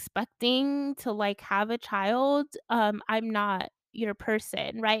you're expecting to like have a child, I'm not your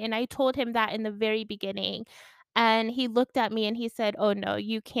person, right? And I told him that in the very beginning. And he looked at me and he said, "Oh no,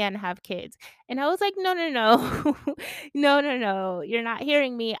 you can have kids." And I was like, "No, no, no. No, no, no. You're not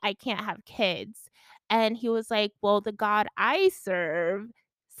hearing me. I can't have kids." And he was like, "Well, the God I serve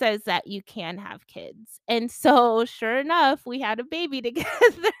says that you can have kids." And so sure enough, we had a baby together.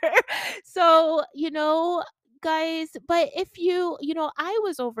 So, guys, but if I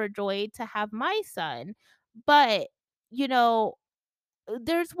was overjoyed to have my son, but you know,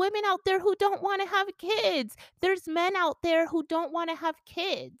 there's women out there who don't wanna have kids. There's men out there who don't wanna have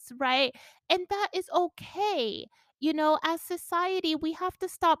kids, right? And that is okay. As society, we have to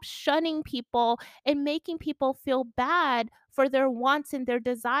stop shunning people and making people feel bad for their wants and their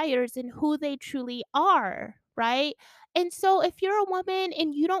desires and who they truly are, right? And so if you're a woman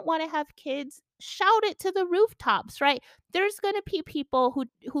and you don't wanna have kids, shout it to the rooftops, right? There's gonna be people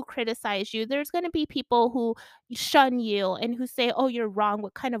who criticize you. There's gonna be people who shun you and who say, "Oh, you're wrong.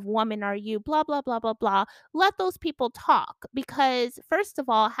 What kind of woman are you?" Blah, blah, blah, blah, blah. Let those people talk because, first of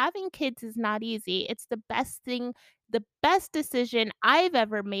all, having kids is not easy. It's the best decision I've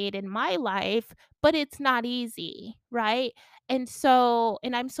ever made in my life, but it's not easy, right? And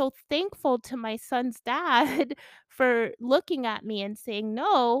I'm so thankful to my son's dad for looking at me and saying,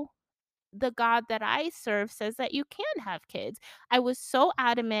 "No, the God that I serve says that you can have kids." I was so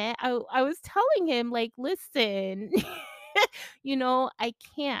adamant. I was telling him like, "Listen, I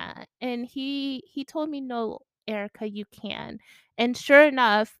can't." And he told me, "No, Erica, you can." And sure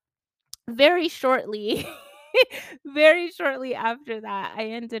enough, very shortly very shortly after that,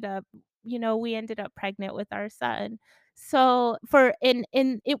 we ended up pregnant with our son. So for and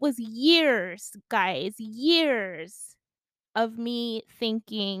it was years, guys, years of me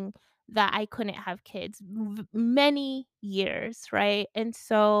thinking that I couldn't have kids, many years, right? And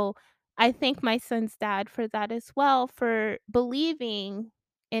so I thank my son's dad for that as well, for believing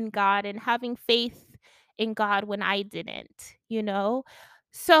in God and having faith in God when I didn't, you know?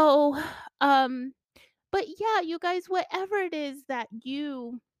 So, um, but yeah, you guys, whatever it is that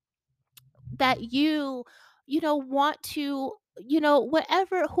you want to,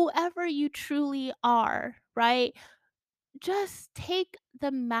 whatever, whoever you truly are, right? Just take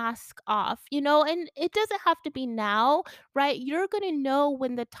the mask off, and it doesn't have to be now, right? You're going to know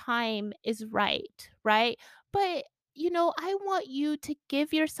when the time is right, right? But I want you to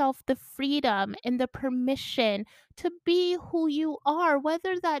give yourself the freedom and the permission to be who you are,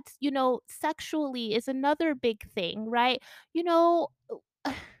 whether that's, sexually is another big thing, right? You know,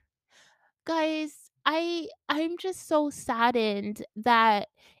 guys, I'm just so saddened that,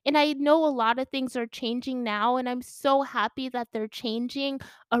 and I know a lot of things are changing now, and I'm so happy that they're changing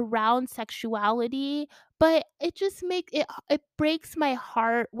around sexuality, but it breaks my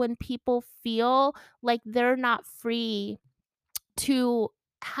heart when people feel like they're not free to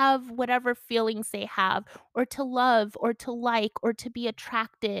have whatever feelings they have, or to love, or to like, or to be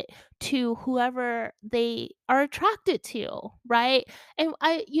attracted to whoever they are attracted to, right? And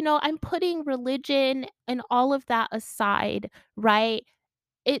I'm putting religion and all of that aside, right?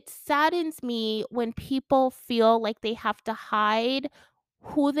 It saddens me when people feel like they have to hide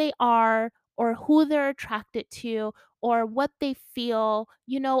who they are, or who they're attracted to, or what they feel.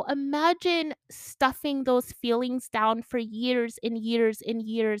 Imagine stuffing those feelings down for years and years and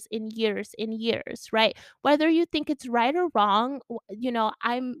years and years and years, right? Whether you think it's right or wrong,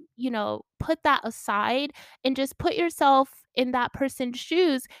 put that aside and just put yourself in that person's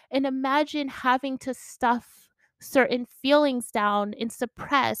shoes and imagine having to stuff certain feelings down and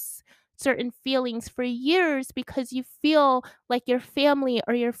suppress certain feelings for years because you feel like your family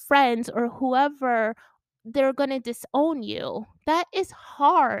or your friends or whoever, they're going to disown you. That is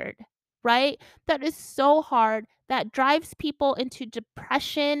hard, right? That is so hard. That drives people into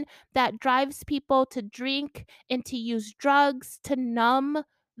depression, that drives people to drink and to use drugs to numb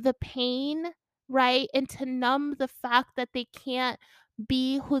the pain, right? And to numb the fact that they can't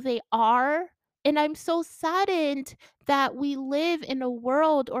be who they are. And I'm so saddened that we live in a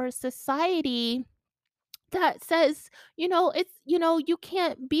world or a society that says, you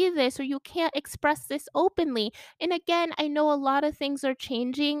can't be this, or you can't express this openly. And again, I know a lot of things are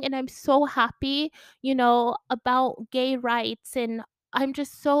changing, and I'm so happy, about gay rights. And I'm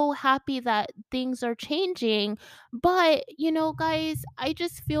just so happy that things are changing. But, guys, I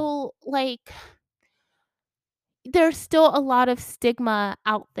just feel like there's still a lot of stigma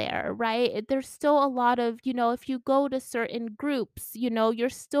out there, right? There's still a lot of, if you go to certain groups, you're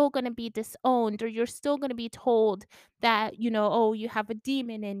still going to be disowned, or you're still going to be told that, oh, you have a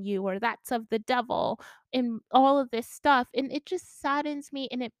demon in you, or that's of the devil, and all of this stuff. And it just saddens me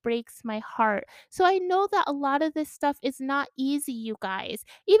and it breaks my heart. So I know that a lot of this stuff is not easy, you guys.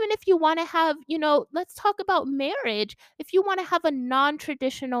 Even if you want to have, let's talk about marriage. If you want to have a non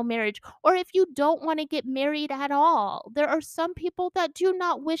traditional marriage, or if you don't want to get married at all. There are some people that do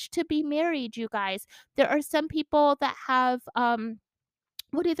not wish to be married, you guys. There are some people that have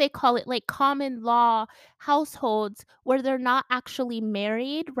what do they call it, like common law households where they're not actually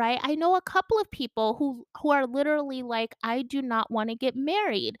married, right? I know a couple of people who are literally like, I do not want to get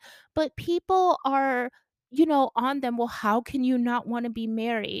married, but people are, on them. Well, how can you not want to be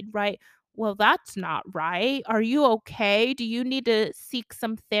married, right? Well, that's not right. Are you okay? Do you need to seek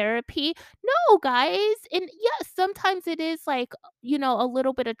some therapy? No, guys. And yes, sometimes it is like, a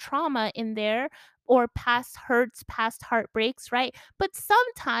little bit of trauma in there, or past hurts, past heartbreaks, right? But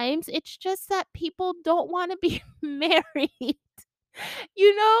sometimes it's just that people don't want to be married,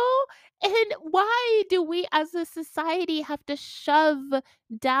 you know? And why do we as a society have to shove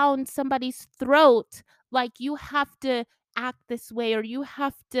down somebody's throat like you have to act this way, or you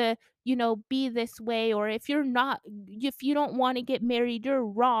have to, be this way, or if you don't want to get married, you're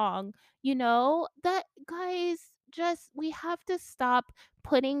wrong, That, guys, just we have to stop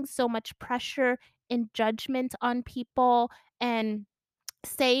putting so much pressure and judgment on people, and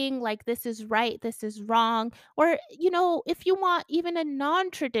saying like this is right, this is wrong, or if you want even a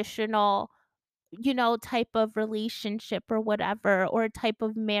non-traditional, type of relationship or whatever, or type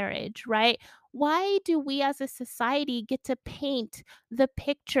of marriage, right? Why do we as a society get to paint the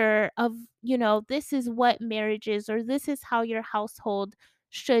picture of, this is what marriage is, or this is how your household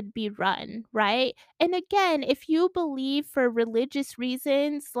should be run, right? And again, if you believe for religious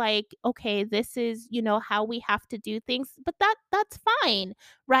reasons, like, okay, this is, how we have to do things, but that's fine,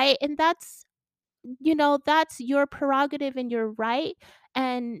 right? And that's your prerogative and your right.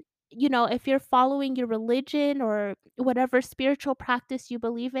 And if you're following your religion or whatever spiritual practice you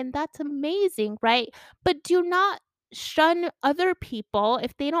believe in, that's amazing, right? But do not shun other people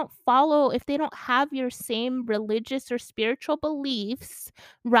if they don't have your same religious or spiritual beliefs,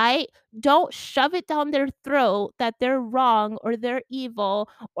 right? Don't shove it down their throat that they're wrong, or they're evil,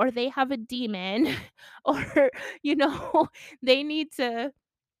 or they have a demon, or you know they need to,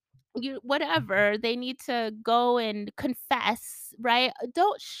 they need to go and confess, right?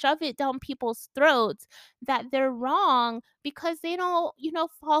 Don't shove it down people's throats that they're wrong because they don't,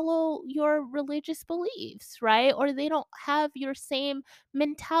 follow your religious beliefs, right? Or they don't have your same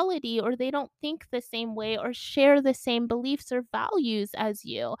mentality, or they don't think the same way or share the same beliefs or values as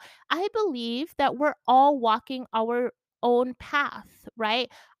you. I believe that we're all walking our own path,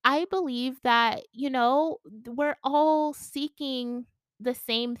 right? I believe that, we're all seeking the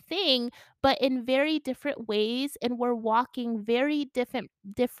same thing, but in very different ways, and we're walking very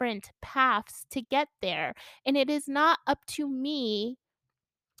different paths to get there. And it is not up to me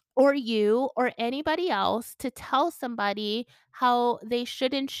or you or anybody else to tell somebody how they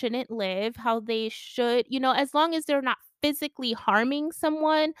should and shouldn't live, how they should, as long as they're not physically harming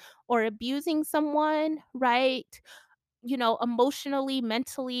someone or abusing someone, right? Emotionally,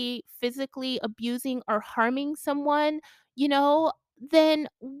 mentally, physically abusing or harming someone, then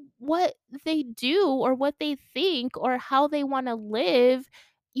what they do or what they think or how they want to live,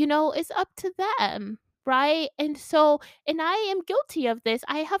 is up to them. Right. And I am guilty of this.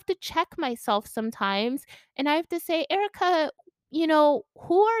 I have to check myself sometimes, and I have to say, Erica,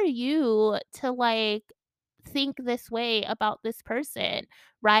 who are you to think this way about this person,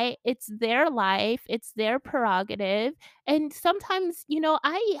 right? It's their life, it's their prerogative. And sometimes,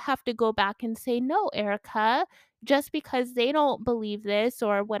 I have to go back and say, no, Erica, just because they don't believe this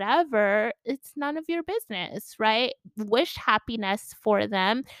or whatever, it's none of your business, right? Wish happiness for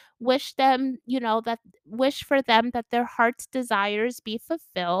them, wish them, wish for them that their heart's desires be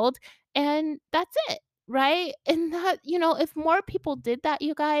fulfilled. And that's it. Right. And that, if more people did that,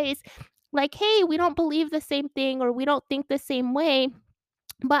 you guys, like, "Hey, we don't believe the same thing or we don't think the same way,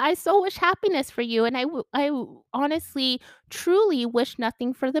 but I so wish happiness for you, and honestly, truly wish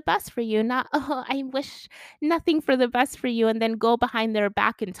nothing for the best for you, not, "Oh, I wish nothing for the best for you," and then go behind their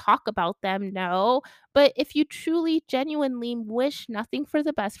back and talk about them, no. But if you truly, genuinely wish nothing for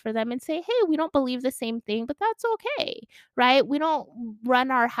the best for them and say, "Hey, we don't believe the same thing, but that's okay," right? We don't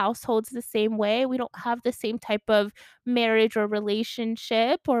run our households the same way, we don't have the same type of marriage or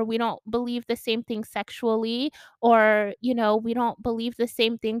relationship, or we don't believe the same thing sexually, or we don't believe the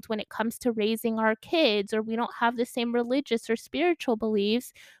same things when it comes to raising our kids, or we don't have the same religious or spiritual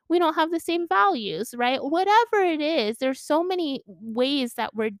beliefs, we don't have the same values, right? Whatever it is, there's so many ways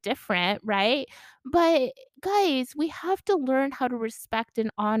that we're different, right? But guys, we have to learn how to respect and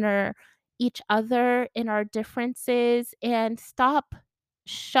honor each other in our differences, and stop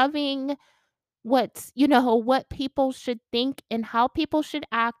shoving what people should think and how people should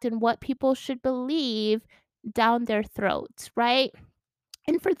act and what people should believe down their throats, right?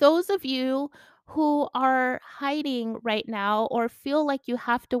 And for those of you who are hiding right now, or feel like you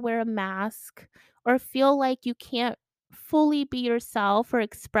have to wear a mask, or feel like you can't fully be yourself or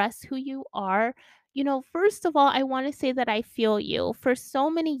express who you are, first of all, I want to say that I feel you. For so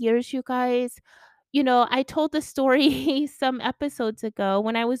many years, you guys, I told the story some episodes ago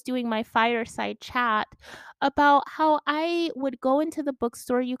when I was doing my fireside chat about how I would go into the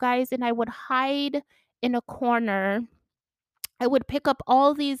bookstore, you guys, and I would hide in a corner. I would pick up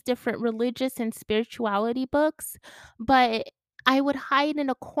all these different religious and spirituality books, but I would hide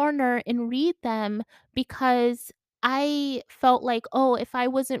in a corner and read them because I felt like, oh, if I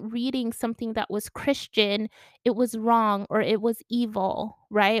wasn't reading something that was Christian, it was wrong or it was evil,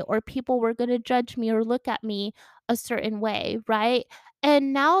 right? Or people were going to judge me or look at me a certain way, right?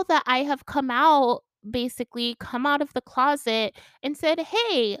 And now that I have basically come out of the closet and said,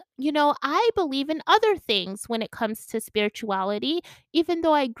 "Hey, I believe in other things when it comes to spirituality. Even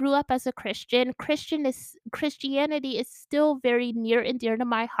though I grew up as a Christian, Christianity is still very near and dear to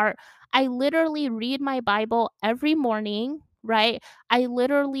my heart. I literally read my Bible every morning." Right? I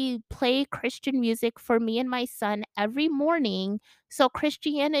literally play Christian music for me and my son every morning. So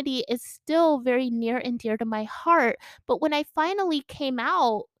Christianity is still very near and dear to my heart. But when I finally came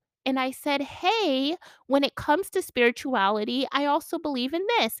out and I said, "Hey, when it comes to spirituality, I also believe in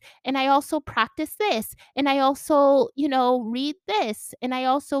this, and I also practice this, and I also, read this, and I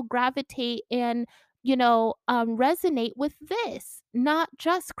also gravitate and, resonate with this, not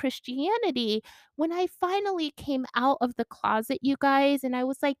just Christianity." When I finally came out of the closet, you guys, and I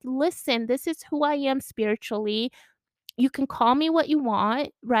was like, "Listen, this is who I am spiritually. You can call me what you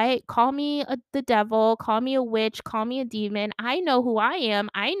want, right? Call me the devil, call me a witch, call me a demon. I know who I am.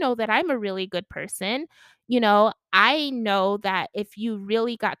 I know that I'm a really good person. I know that if you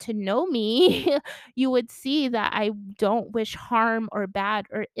really got to know me, you would see that I don't wish harm or bad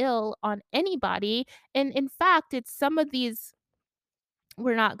or ill on anybody. And in fact, it's some of these,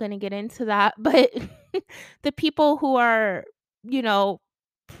 we're not going to get into that, but the people who are, you know,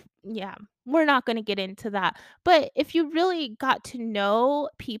 yeah. we're not gonna get into that. But if you really got to know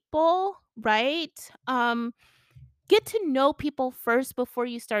people, right? Get to know people first before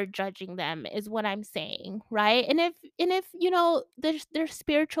you start judging them is what I'm saying, right? And if, their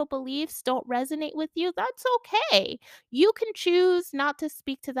spiritual beliefs don't resonate with you, that's okay. You can choose not to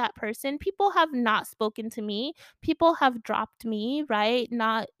speak to that person. People have not spoken to me. People have dropped me, right?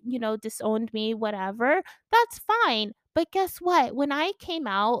 Not, disowned me, whatever. That's fine. But guess what? When I came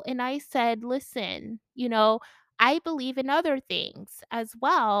out and I said, "Listen, I believe in other things as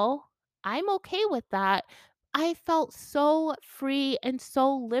well." I'm okay with that. I felt so free and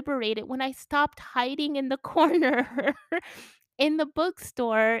so liberated when I stopped hiding in the corner in the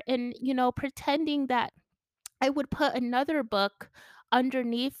bookstore and, pretending that I would put another book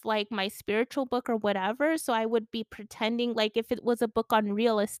underneath, like, my spiritual book or whatever, so I would be pretending like if it was a book on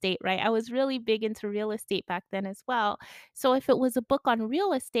real estate, right? I was really big into real estate back then as well. So if it was a book on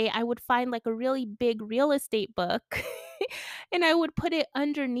real estate, I would find, like, a really big real estate book, and I would put it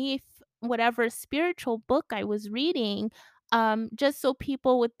underneath whatever spiritual book I was reading, just so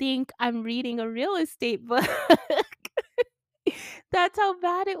people would think I'm reading a real estate book. That's how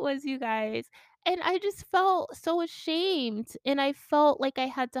bad it was, you guys. And I just felt so ashamed and I felt like I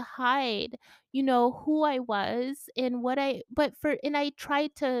had to hide, who I was and what I but for and I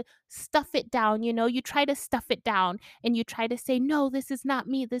tried to stuff it down, you try to stuff it down and you try to say, "No, this is not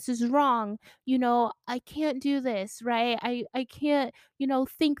me. This is wrong. I can't do this, right? I can't,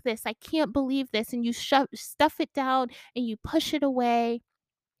 think this. I can't believe this." And you stuff it down and you push it away.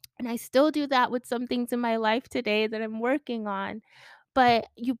 And I still do that with some things in my life today that I'm working on, but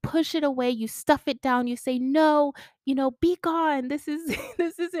you push it away, you stuff it down, you say, "No, be gone. This is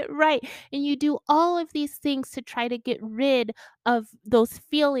this isn't right." And you do all of these things to try to get rid of those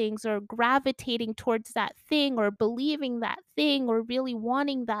feelings or gravitating towards that thing or believing that thing or really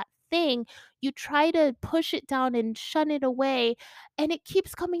wanting that thing. You try to push it down and shun it away, and it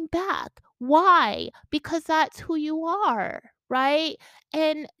keeps coming back. Why? Because that's who you are, right?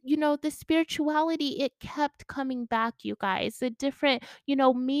 And the spirituality, it kept coming back, you guys. The different,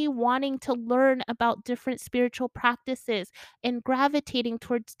 me wanting to learn about different spiritual practices and gravitating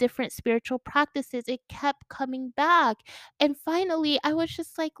towards different spiritual practices, it kept coming back. And finally I was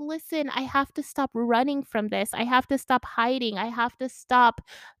just like, "Listen, I have to stop running from this. I have to stop hiding. I have to stop,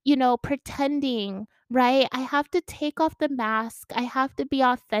 pretending." Right? I have to take off the mask. I have to be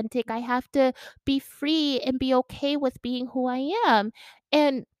authentic. I have to be free and be okay with being who I am.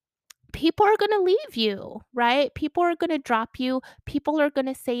 And people are going to leave you, right? People are going to drop you. People are going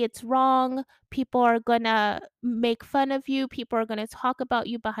to say it's wrong. People are going to make fun of you. People are going to talk about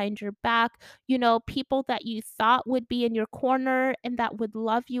you behind your back. People that you thought would be in your corner and that would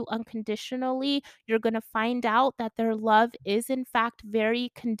love you unconditionally, you're going to find out that their love is, in fact,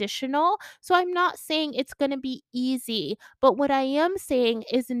 very conditional. So I'm not saying it's going to be easy, but what I am saying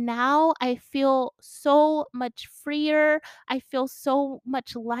is now I feel so much freer. I feel so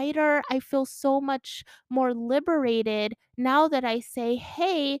much lighter. I feel so much more liberated now that I say,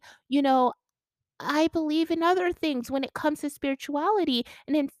 "Hey, you know, I believe in other things when it comes to spirituality."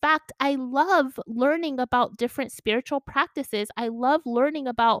 And in fact, I love learning about different spiritual practices. I love learning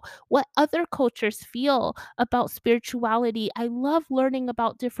about what other cultures feel about spirituality. I love learning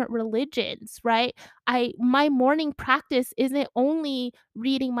about different religions, right? My morning practice isn't only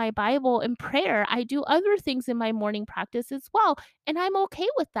reading my Bible and prayer. I do other things in my morning practice as well. And I'm okay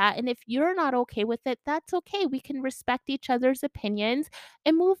with that. And if you're not okay with it, that's okay. We can respect each other's opinions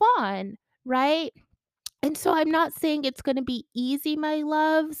and move on, right? And so I'm not saying it's gonna be easy, my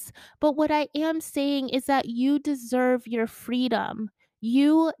loves, but what I am saying is that you deserve your freedom.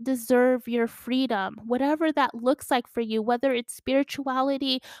 You deserve your freedom, whatever that looks like for you, whether it's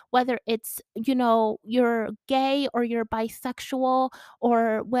spirituality, whether it's, you're gay or you're bisexual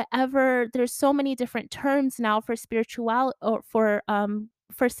or whatever. There's so many different terms now for spiritual or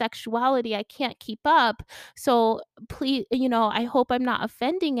for sexuality. I can't keep up. So please, I hope I'm not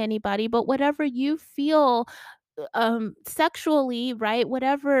offending anybody, but whatever you feel sexually, right,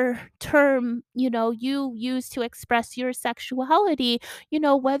 whatever term you use to express your sexuality,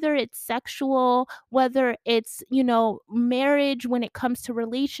 whether it's sexual, whether it's marriage, when it comes to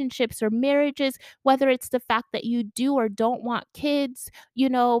relationships or marriages, whether it's the fact that you do or don't want kids,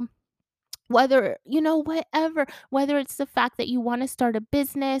 whether whatever, whether it's the fact that you want to start a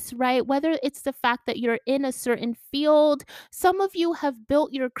business, right, whether it's the fact that you're in a certain field. Some of you have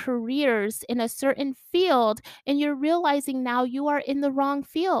built your careers in a certain field and you're realizing now you are in the wrong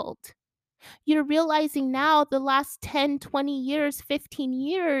field. You're realizing now the last 10, 20 years, 15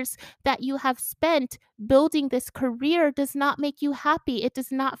 years that you have spent building this career does not make you happy. It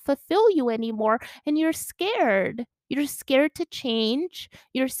does not fulfill you anymore. And you're scared. You're scared to change.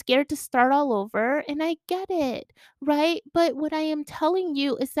 You're scared to start all over. And I get it, right? But what I am telling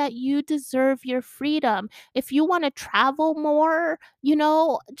you is that you deserve your freedom. If you want to travel more,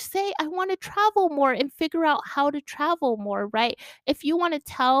 say, I want to travel more and figure out how to travel more, right? If you want to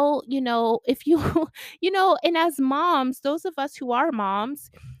tell, if you, and as moms, those of us who are moms,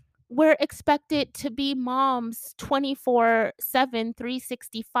 we're expected to be moms 24/7,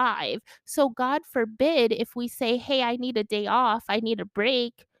 365. So God forbid if we say, "Hey, I need a day off, I need a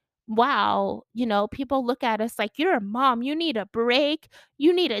break." Wow, people look at us like, "You're a mom, you need a break,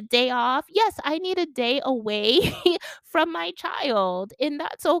 you need a day off." Yes, I need a day away from my child, and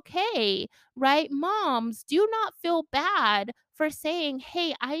that's okay, right? Moms, do not feel bad for saying,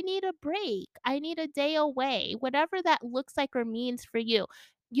 "Hey, I need a break. I need a day away." Whatever that looks like or means for you.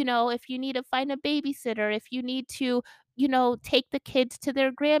 If you need to find a babysitter, if you need to, take the kids to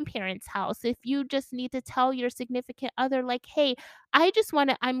their grandparents' house, if you just need to tell your significant other, like, hey,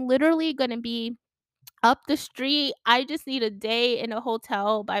 I'm literally going to be up the street. I just need a day in a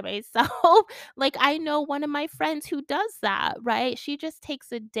hotel by myself. Like, I know one of my friends who does that, right? She just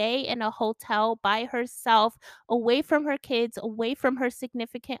takes a day in a hotel by herself, away from her kids, away from her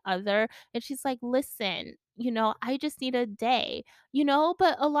significant other. And she's like, listen, I just need a day,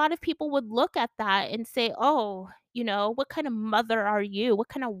 but a lot of people would look at that and say, oh, what kind of mother are you? What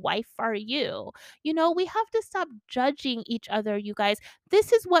kind of wife are you? We have to stop judging each other, you guys.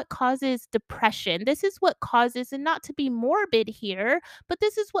 This is what causes depression. This is what causes, and not to be morbid here, but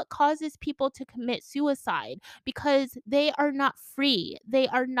this is what causes people to commit suicide because they are not free. They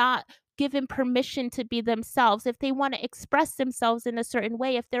are not given permission to be themselves. If they want to express themselves in a certain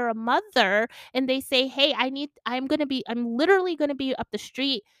way, if they're a mother and they say, "Hey, I'm literally going to be up the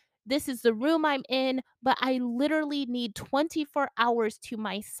street. This is the room I'm in, but I literally need 24 hours to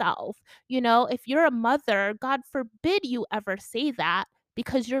myself." If you're a mother, God forbid you ever say that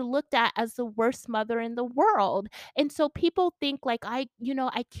because you're looked at as the worst mother in the world. And so people think like I'm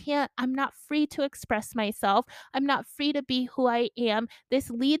not free to express myself. I'm not free to be who I am. This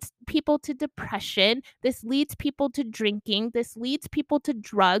leads people to depression. This leads people to drinking. This leads people to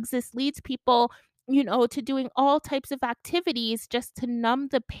drugs. This leads people to doing all types of activities just to numb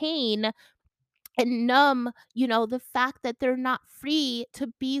the pain and numb, the fact that they're not free to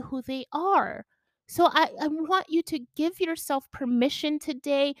be who they are. So I want you to give yourself permission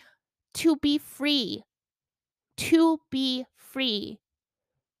today to be free, to be free.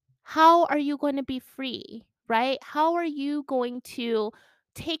 How are you going to be free, right? How are you going to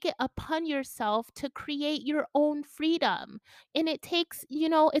take it upon yourself to create your own freedom? And it takes,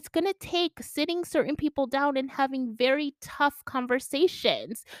 it's going to take sitting certain people down and having very tough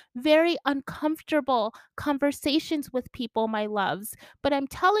conversations, very uncomfortable conversations with people, my loves. But I'm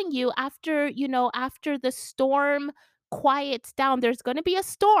telling you, after the storm quiets down, there's going to be a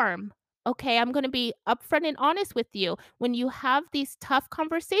storm. Okay, I'm going to be upfront and honest with you. When you have these tough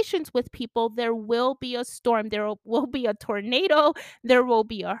conversations with people, there will be a storm. There will be a tornado. There will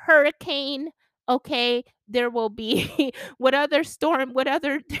be a hurricane. Okay, there will be what other storm, what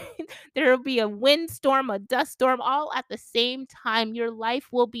other, there will be a windstorm, a dust storm, all at the same time. Your life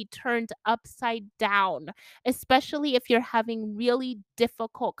will be turned upside down, especially if you're having really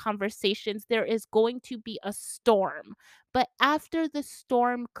difficult conversations. There is going to be a storm. But after the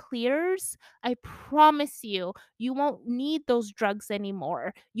storm clears, I promise you won't need those drugs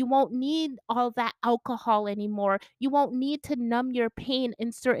anymore. You won't need all that alcohol anymore. You won't need to numb your pain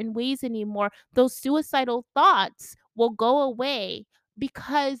in certain ways anymore. Those suicidal thoughts will go away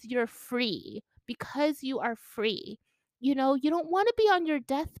because you're free, because you are free. You don't want to be on your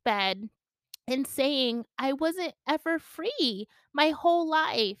deathbed and saying, I wasn't ever free my whole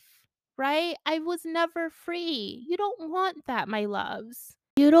life, right? I was never free. You don't want that, my loves.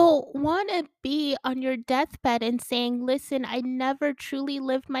 You don't want to be on your deathbed and saying, listen, I never truly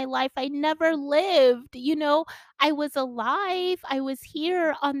lived my life. I never lived. I was alive. I was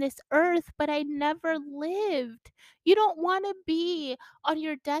here on this earth, but I never lived. You don't want to be on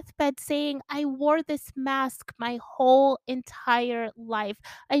your deathbed saying, I wore this mask my whole entire life.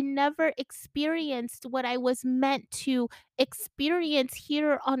 I never experienced what I was meant to experience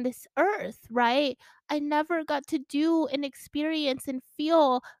here on this earth, right? I never got to do and experience and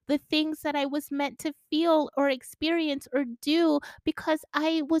feel the things that I was meant to feel or experience or do because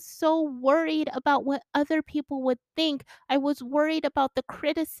I was so worried about what other people would think. I was worried about the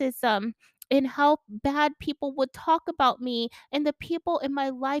criticism. and how bad people would talk about me and the people in my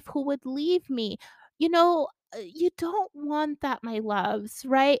life who would leave me. You don't want that, my loves,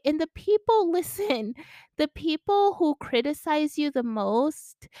 right? And the people, listen, the people who criticize you the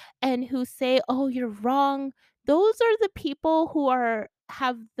most and who say, "Oh, you're wrong," those are the people who are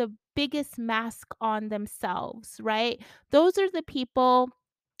have the biggest mask on themselves, right? Those are the people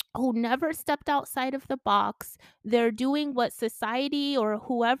who never stepped outside of the box. They're doing what society or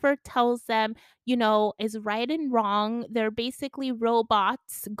whoever tells them, is right and wrong. They're basically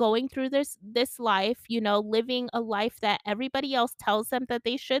robots going through this life, living a life that everybody else tells them that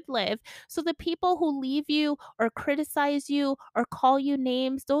they should live. So the people who leave you or criticize you or call you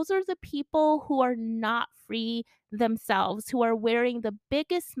names, those are the people who are not free themselves, who are wearing the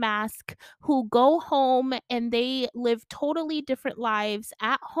biggest mask, who go home and they live totally different lives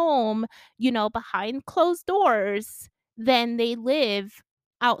at home, behind closed doors than they live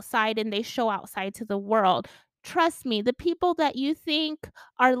outside and they show outside to the world. Trust me, the people that you think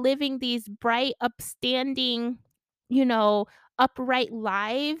are living these bright, upstanding, you know, upright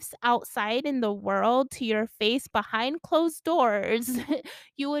lives outside in the world to your face behind closed doors,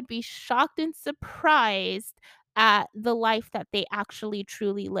 you would be shocked and surprised at the life that they actually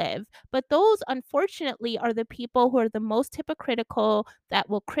truly live. But those, unfortunately, are the people who are the most hypocritical, that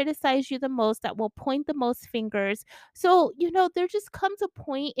will criticize you the most, that will point the most fingers. So, there just comes a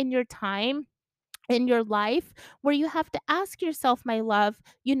point in your time, in your life, where you have to ask yourself, my love,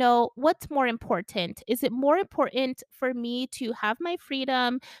 what's more important? Is it more important for me to have my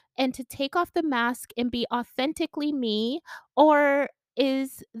freedom and to take off the mask and be authentically me? Or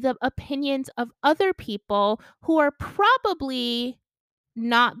is the opinions of other people who are probably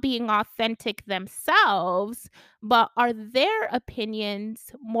not being authentic themselves, but are their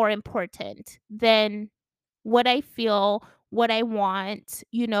opinions more important than what I feel, what I want,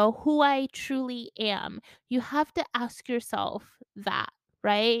 who I truly am? You have to ask yourself that,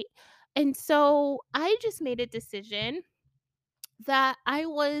 right? And so I just made a decision that I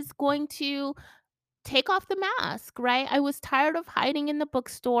was going to take off the mask, right? I was tired of hiding in the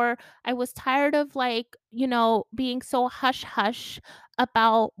bookstore. I was tired of, like, being so hush hush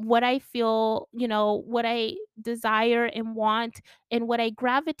about what I feel, what I desire and want and what I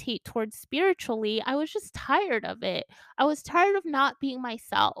gravitate towards spiritually. I was just tired of it. I was tired of not being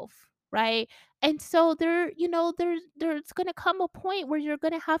myself, right? And so there's going to come a point where you're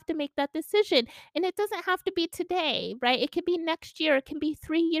going to have to make that decision. And it doesn't have to be today, right? It could be next year, it can be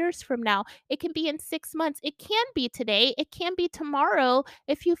 3 years from now, it can be in 6 months. It can be today. It can be tomorrow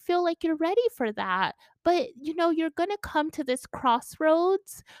if you feel like you're ready for that. But, you're going to come to this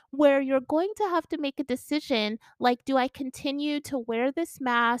crossroads where you're going to have to make a decision, like, do I continue to wear this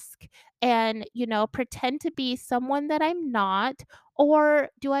mask and, pretend to be someone that I'm not? Or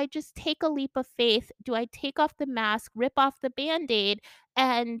do I just take a leap of faith? Do I take off the mask, rip off the band aid,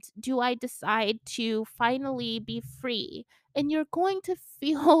 and do I decide to finally be free? And you're going to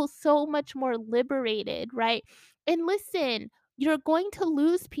feel so much more liberated, right? And listen, you're going to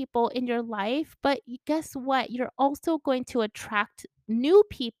lose people in your life, but guess what? You're also going to attract new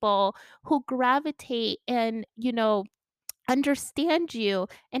people who gravitate and, understand you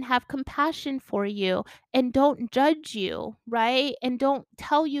and have compassion for you and don't judge you, right? And don't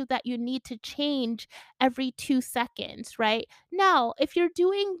tell you that you need to change every 2 seconds, right? Now, if you're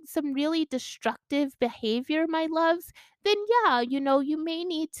doing some really destructive behavior, my loves, then yeah, you may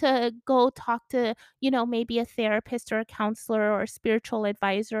need to go talk to, maybe a therapist or a counselor or a spiritual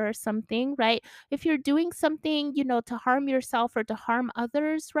advisor or something, right? If you're doing something, to harm yourself or to harm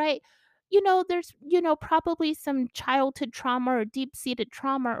others, right? There's, probably some childhood trauma or deep seated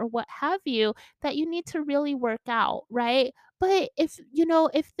trauma or what have you that you need to really work out, right? But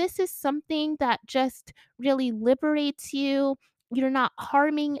if this is something that just really liberates you, you're not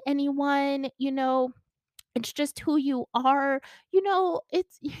harming anyone, it's just who you are.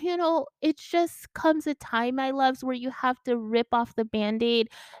 It just comes a time, my loves, where you have to rip off the band-aid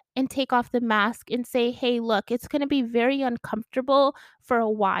and take off the mask and say, hey, look, it's going to be very uncomfortable for a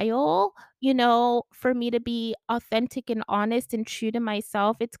while, for me to be authentic and honest and true to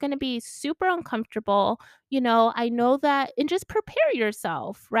myself. It's going to be super uncomfortable. I know that, and just prepare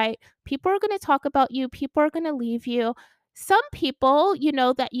yourself, right? People are going to talk about you, people are going to leave you. Some people,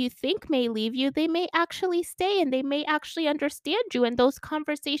 that you think may leave you, they may actually stay and they may actually understand you. And those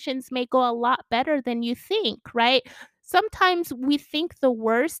conversations may go a lot better than you think, right? Sometimes we think the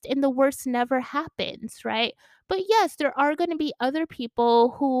worst and the worst never happens, right? But yes, there are going to be other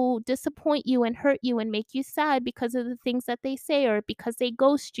people who disappoint you and hurt you and make you sad because of the things that they say or because they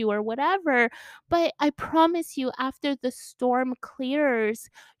ghost you or whatever. But I promise you, after the storm clears,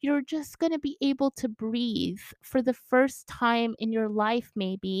 you're just going to be able to breathe for the first time in your life,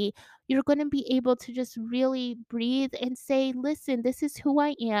 maybe. You're going to be able to just really breathe and say, listen, this is who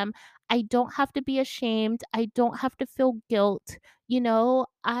I am. I don't have to be ashamed. I don't have to feel guilt.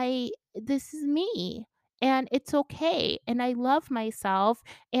 This is me and it's okay. And I love myself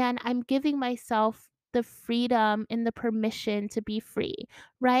and I'm giving myself the freedom and the permission to be free,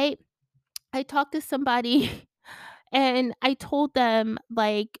 right? I talked to somebody and I told them,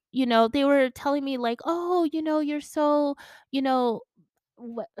 like, they were telling me, like, oh, you're so, you know,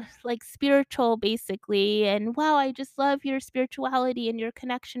 what like spiritual basically, and wow, I just love your spirituality and your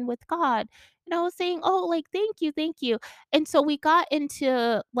connection with God. And I was saying, oh, like, thank you. And so we got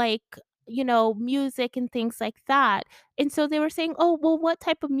into, like, music and things like that. And so they were saying, oh, well, what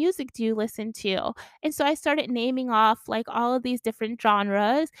type of music do you listen to? And so I started naming off like all of these different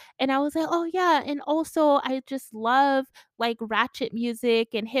genres. And I was like, oh yeah, and also I just love like ratchet music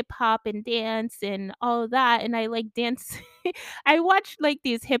and hip hop and dance and all of that. And I like dance. I watched like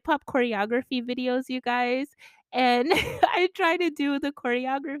these hip hop choreography videos, you guys, and I try to do the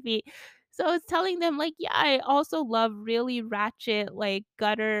choreography. So I was telling them, like, yeah, I also love really ratchet, like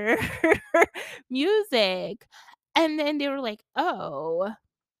gutter music. And then they were like, oh,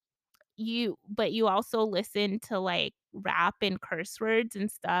 you also listen to, like, rap and curse words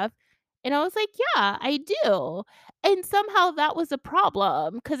and stuff? And I was like, "Yeah, I do." And somehow that was a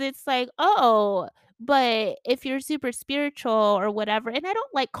problem because it's like, "Oh, but if you're super spiritual or whatever," and I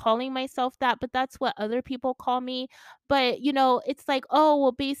don't like calling myself that, but that's what other people call me. But, it's like, "Oh,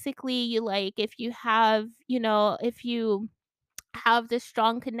 well, basically, if you have, if you have this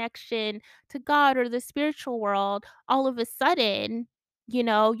strong connection to God or the spiritual world, all of a sudden,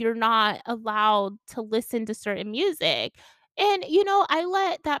 you're not allowed to listen to certain music." And, I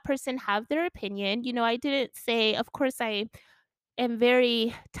let that person have their opinion. I didn't say, of course, I am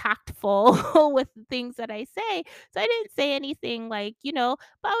very tactful with the things that I say. So I didn't say anything like, but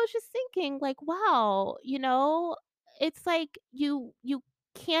I was just thinking like, wow, it's like you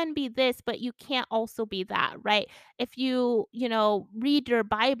can be this, but you can't also be that, right? If read your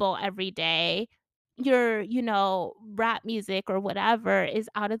Bible every day, your, rap music or whatever is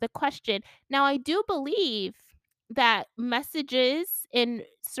out of the question. Now I do believe that messages in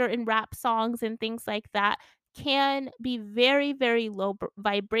certain rap songs and things like that can be very, very low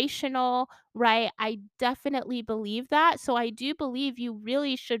vibrational, right? I definitely believe that. So I do believe you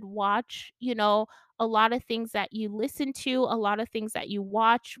really should watch, a lot of things that you listen to, a lot of things that you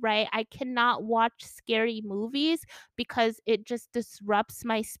watch, right? I cannot watch scary movies because it just disrupts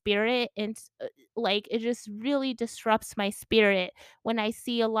my spirit and like it just really disrupts my spirit when I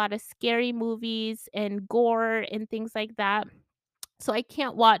see a lot of scary movies and gore and things like that. So I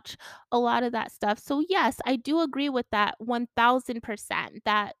can't watch a lot of that stuff. So yes, I do agree with that 1000%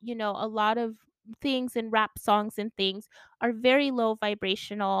 that, a lot of things in rap songs and things are very low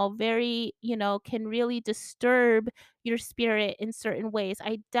vibrational, very, can really disturb your spirit in certain ways.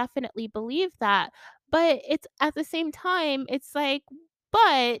 I definitely believe that. But it's at the same time, it's like,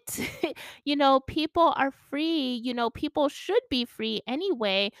 but people are free, people should be free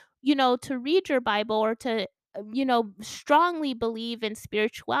anyway, to read your Bible or to strongly believe in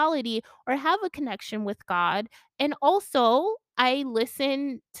spirituality or have a connection with God. And also, I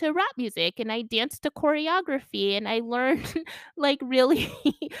listen to rap music and I dance to choreography and I learn like really,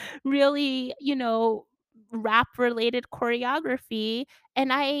 really, rap related choreography.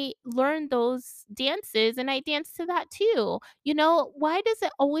 And I learn those dances and I dance to that too. Why does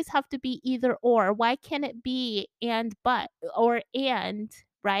it always have to be either or? Why can't it be and but or and,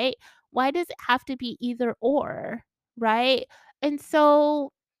 right? Why does it have to be either or, right? And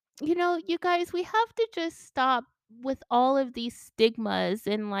so, you guys, we have to just stop with all of these stigmas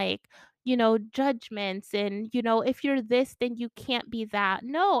and like, judgments and, if you're this, then you can't be that.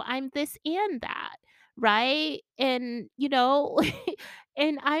 No, I'm this and that, right? And,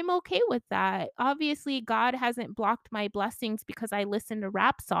 and I'm okay with that. Obviously, God hasn't blocked my blessings because I listen to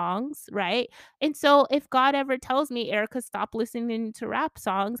rap songs, right? And so if God ever tells me, Erica, stop listening to rap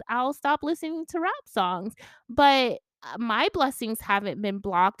songs, I'll stop listening to rap songs. But my blessings haven't been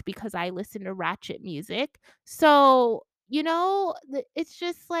blocked because I listen to ratchet music. So, it's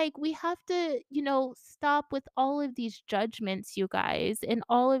just like we have to, stop with all of these judgments, you guys, and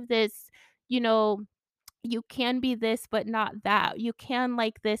all of this, you know, you can be this but not that. You can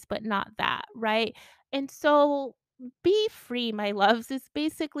like this but not that, right? And so be free, my loves, is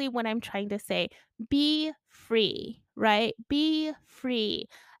basically what I'm trying to say. Be free, right? Be free.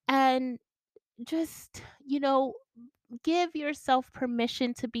 And just, give yourself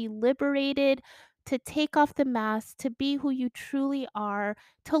permission to be liberated, to take off the mask, to be who you truly are,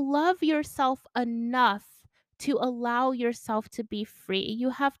 to love yourself enough to allow yourself to be free.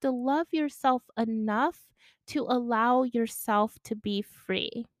 You have to love yourself enough to allow yourself to be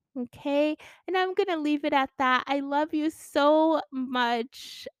free. Okay. And I'm going to leave it at that. I love you so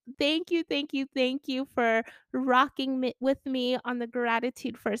much. Thank you, thank you, thank you for rocking with me on the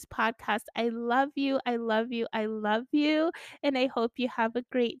Gratitude First podcast. I love you. I love you. I love you. And I hope you have a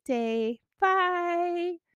great day. Bye.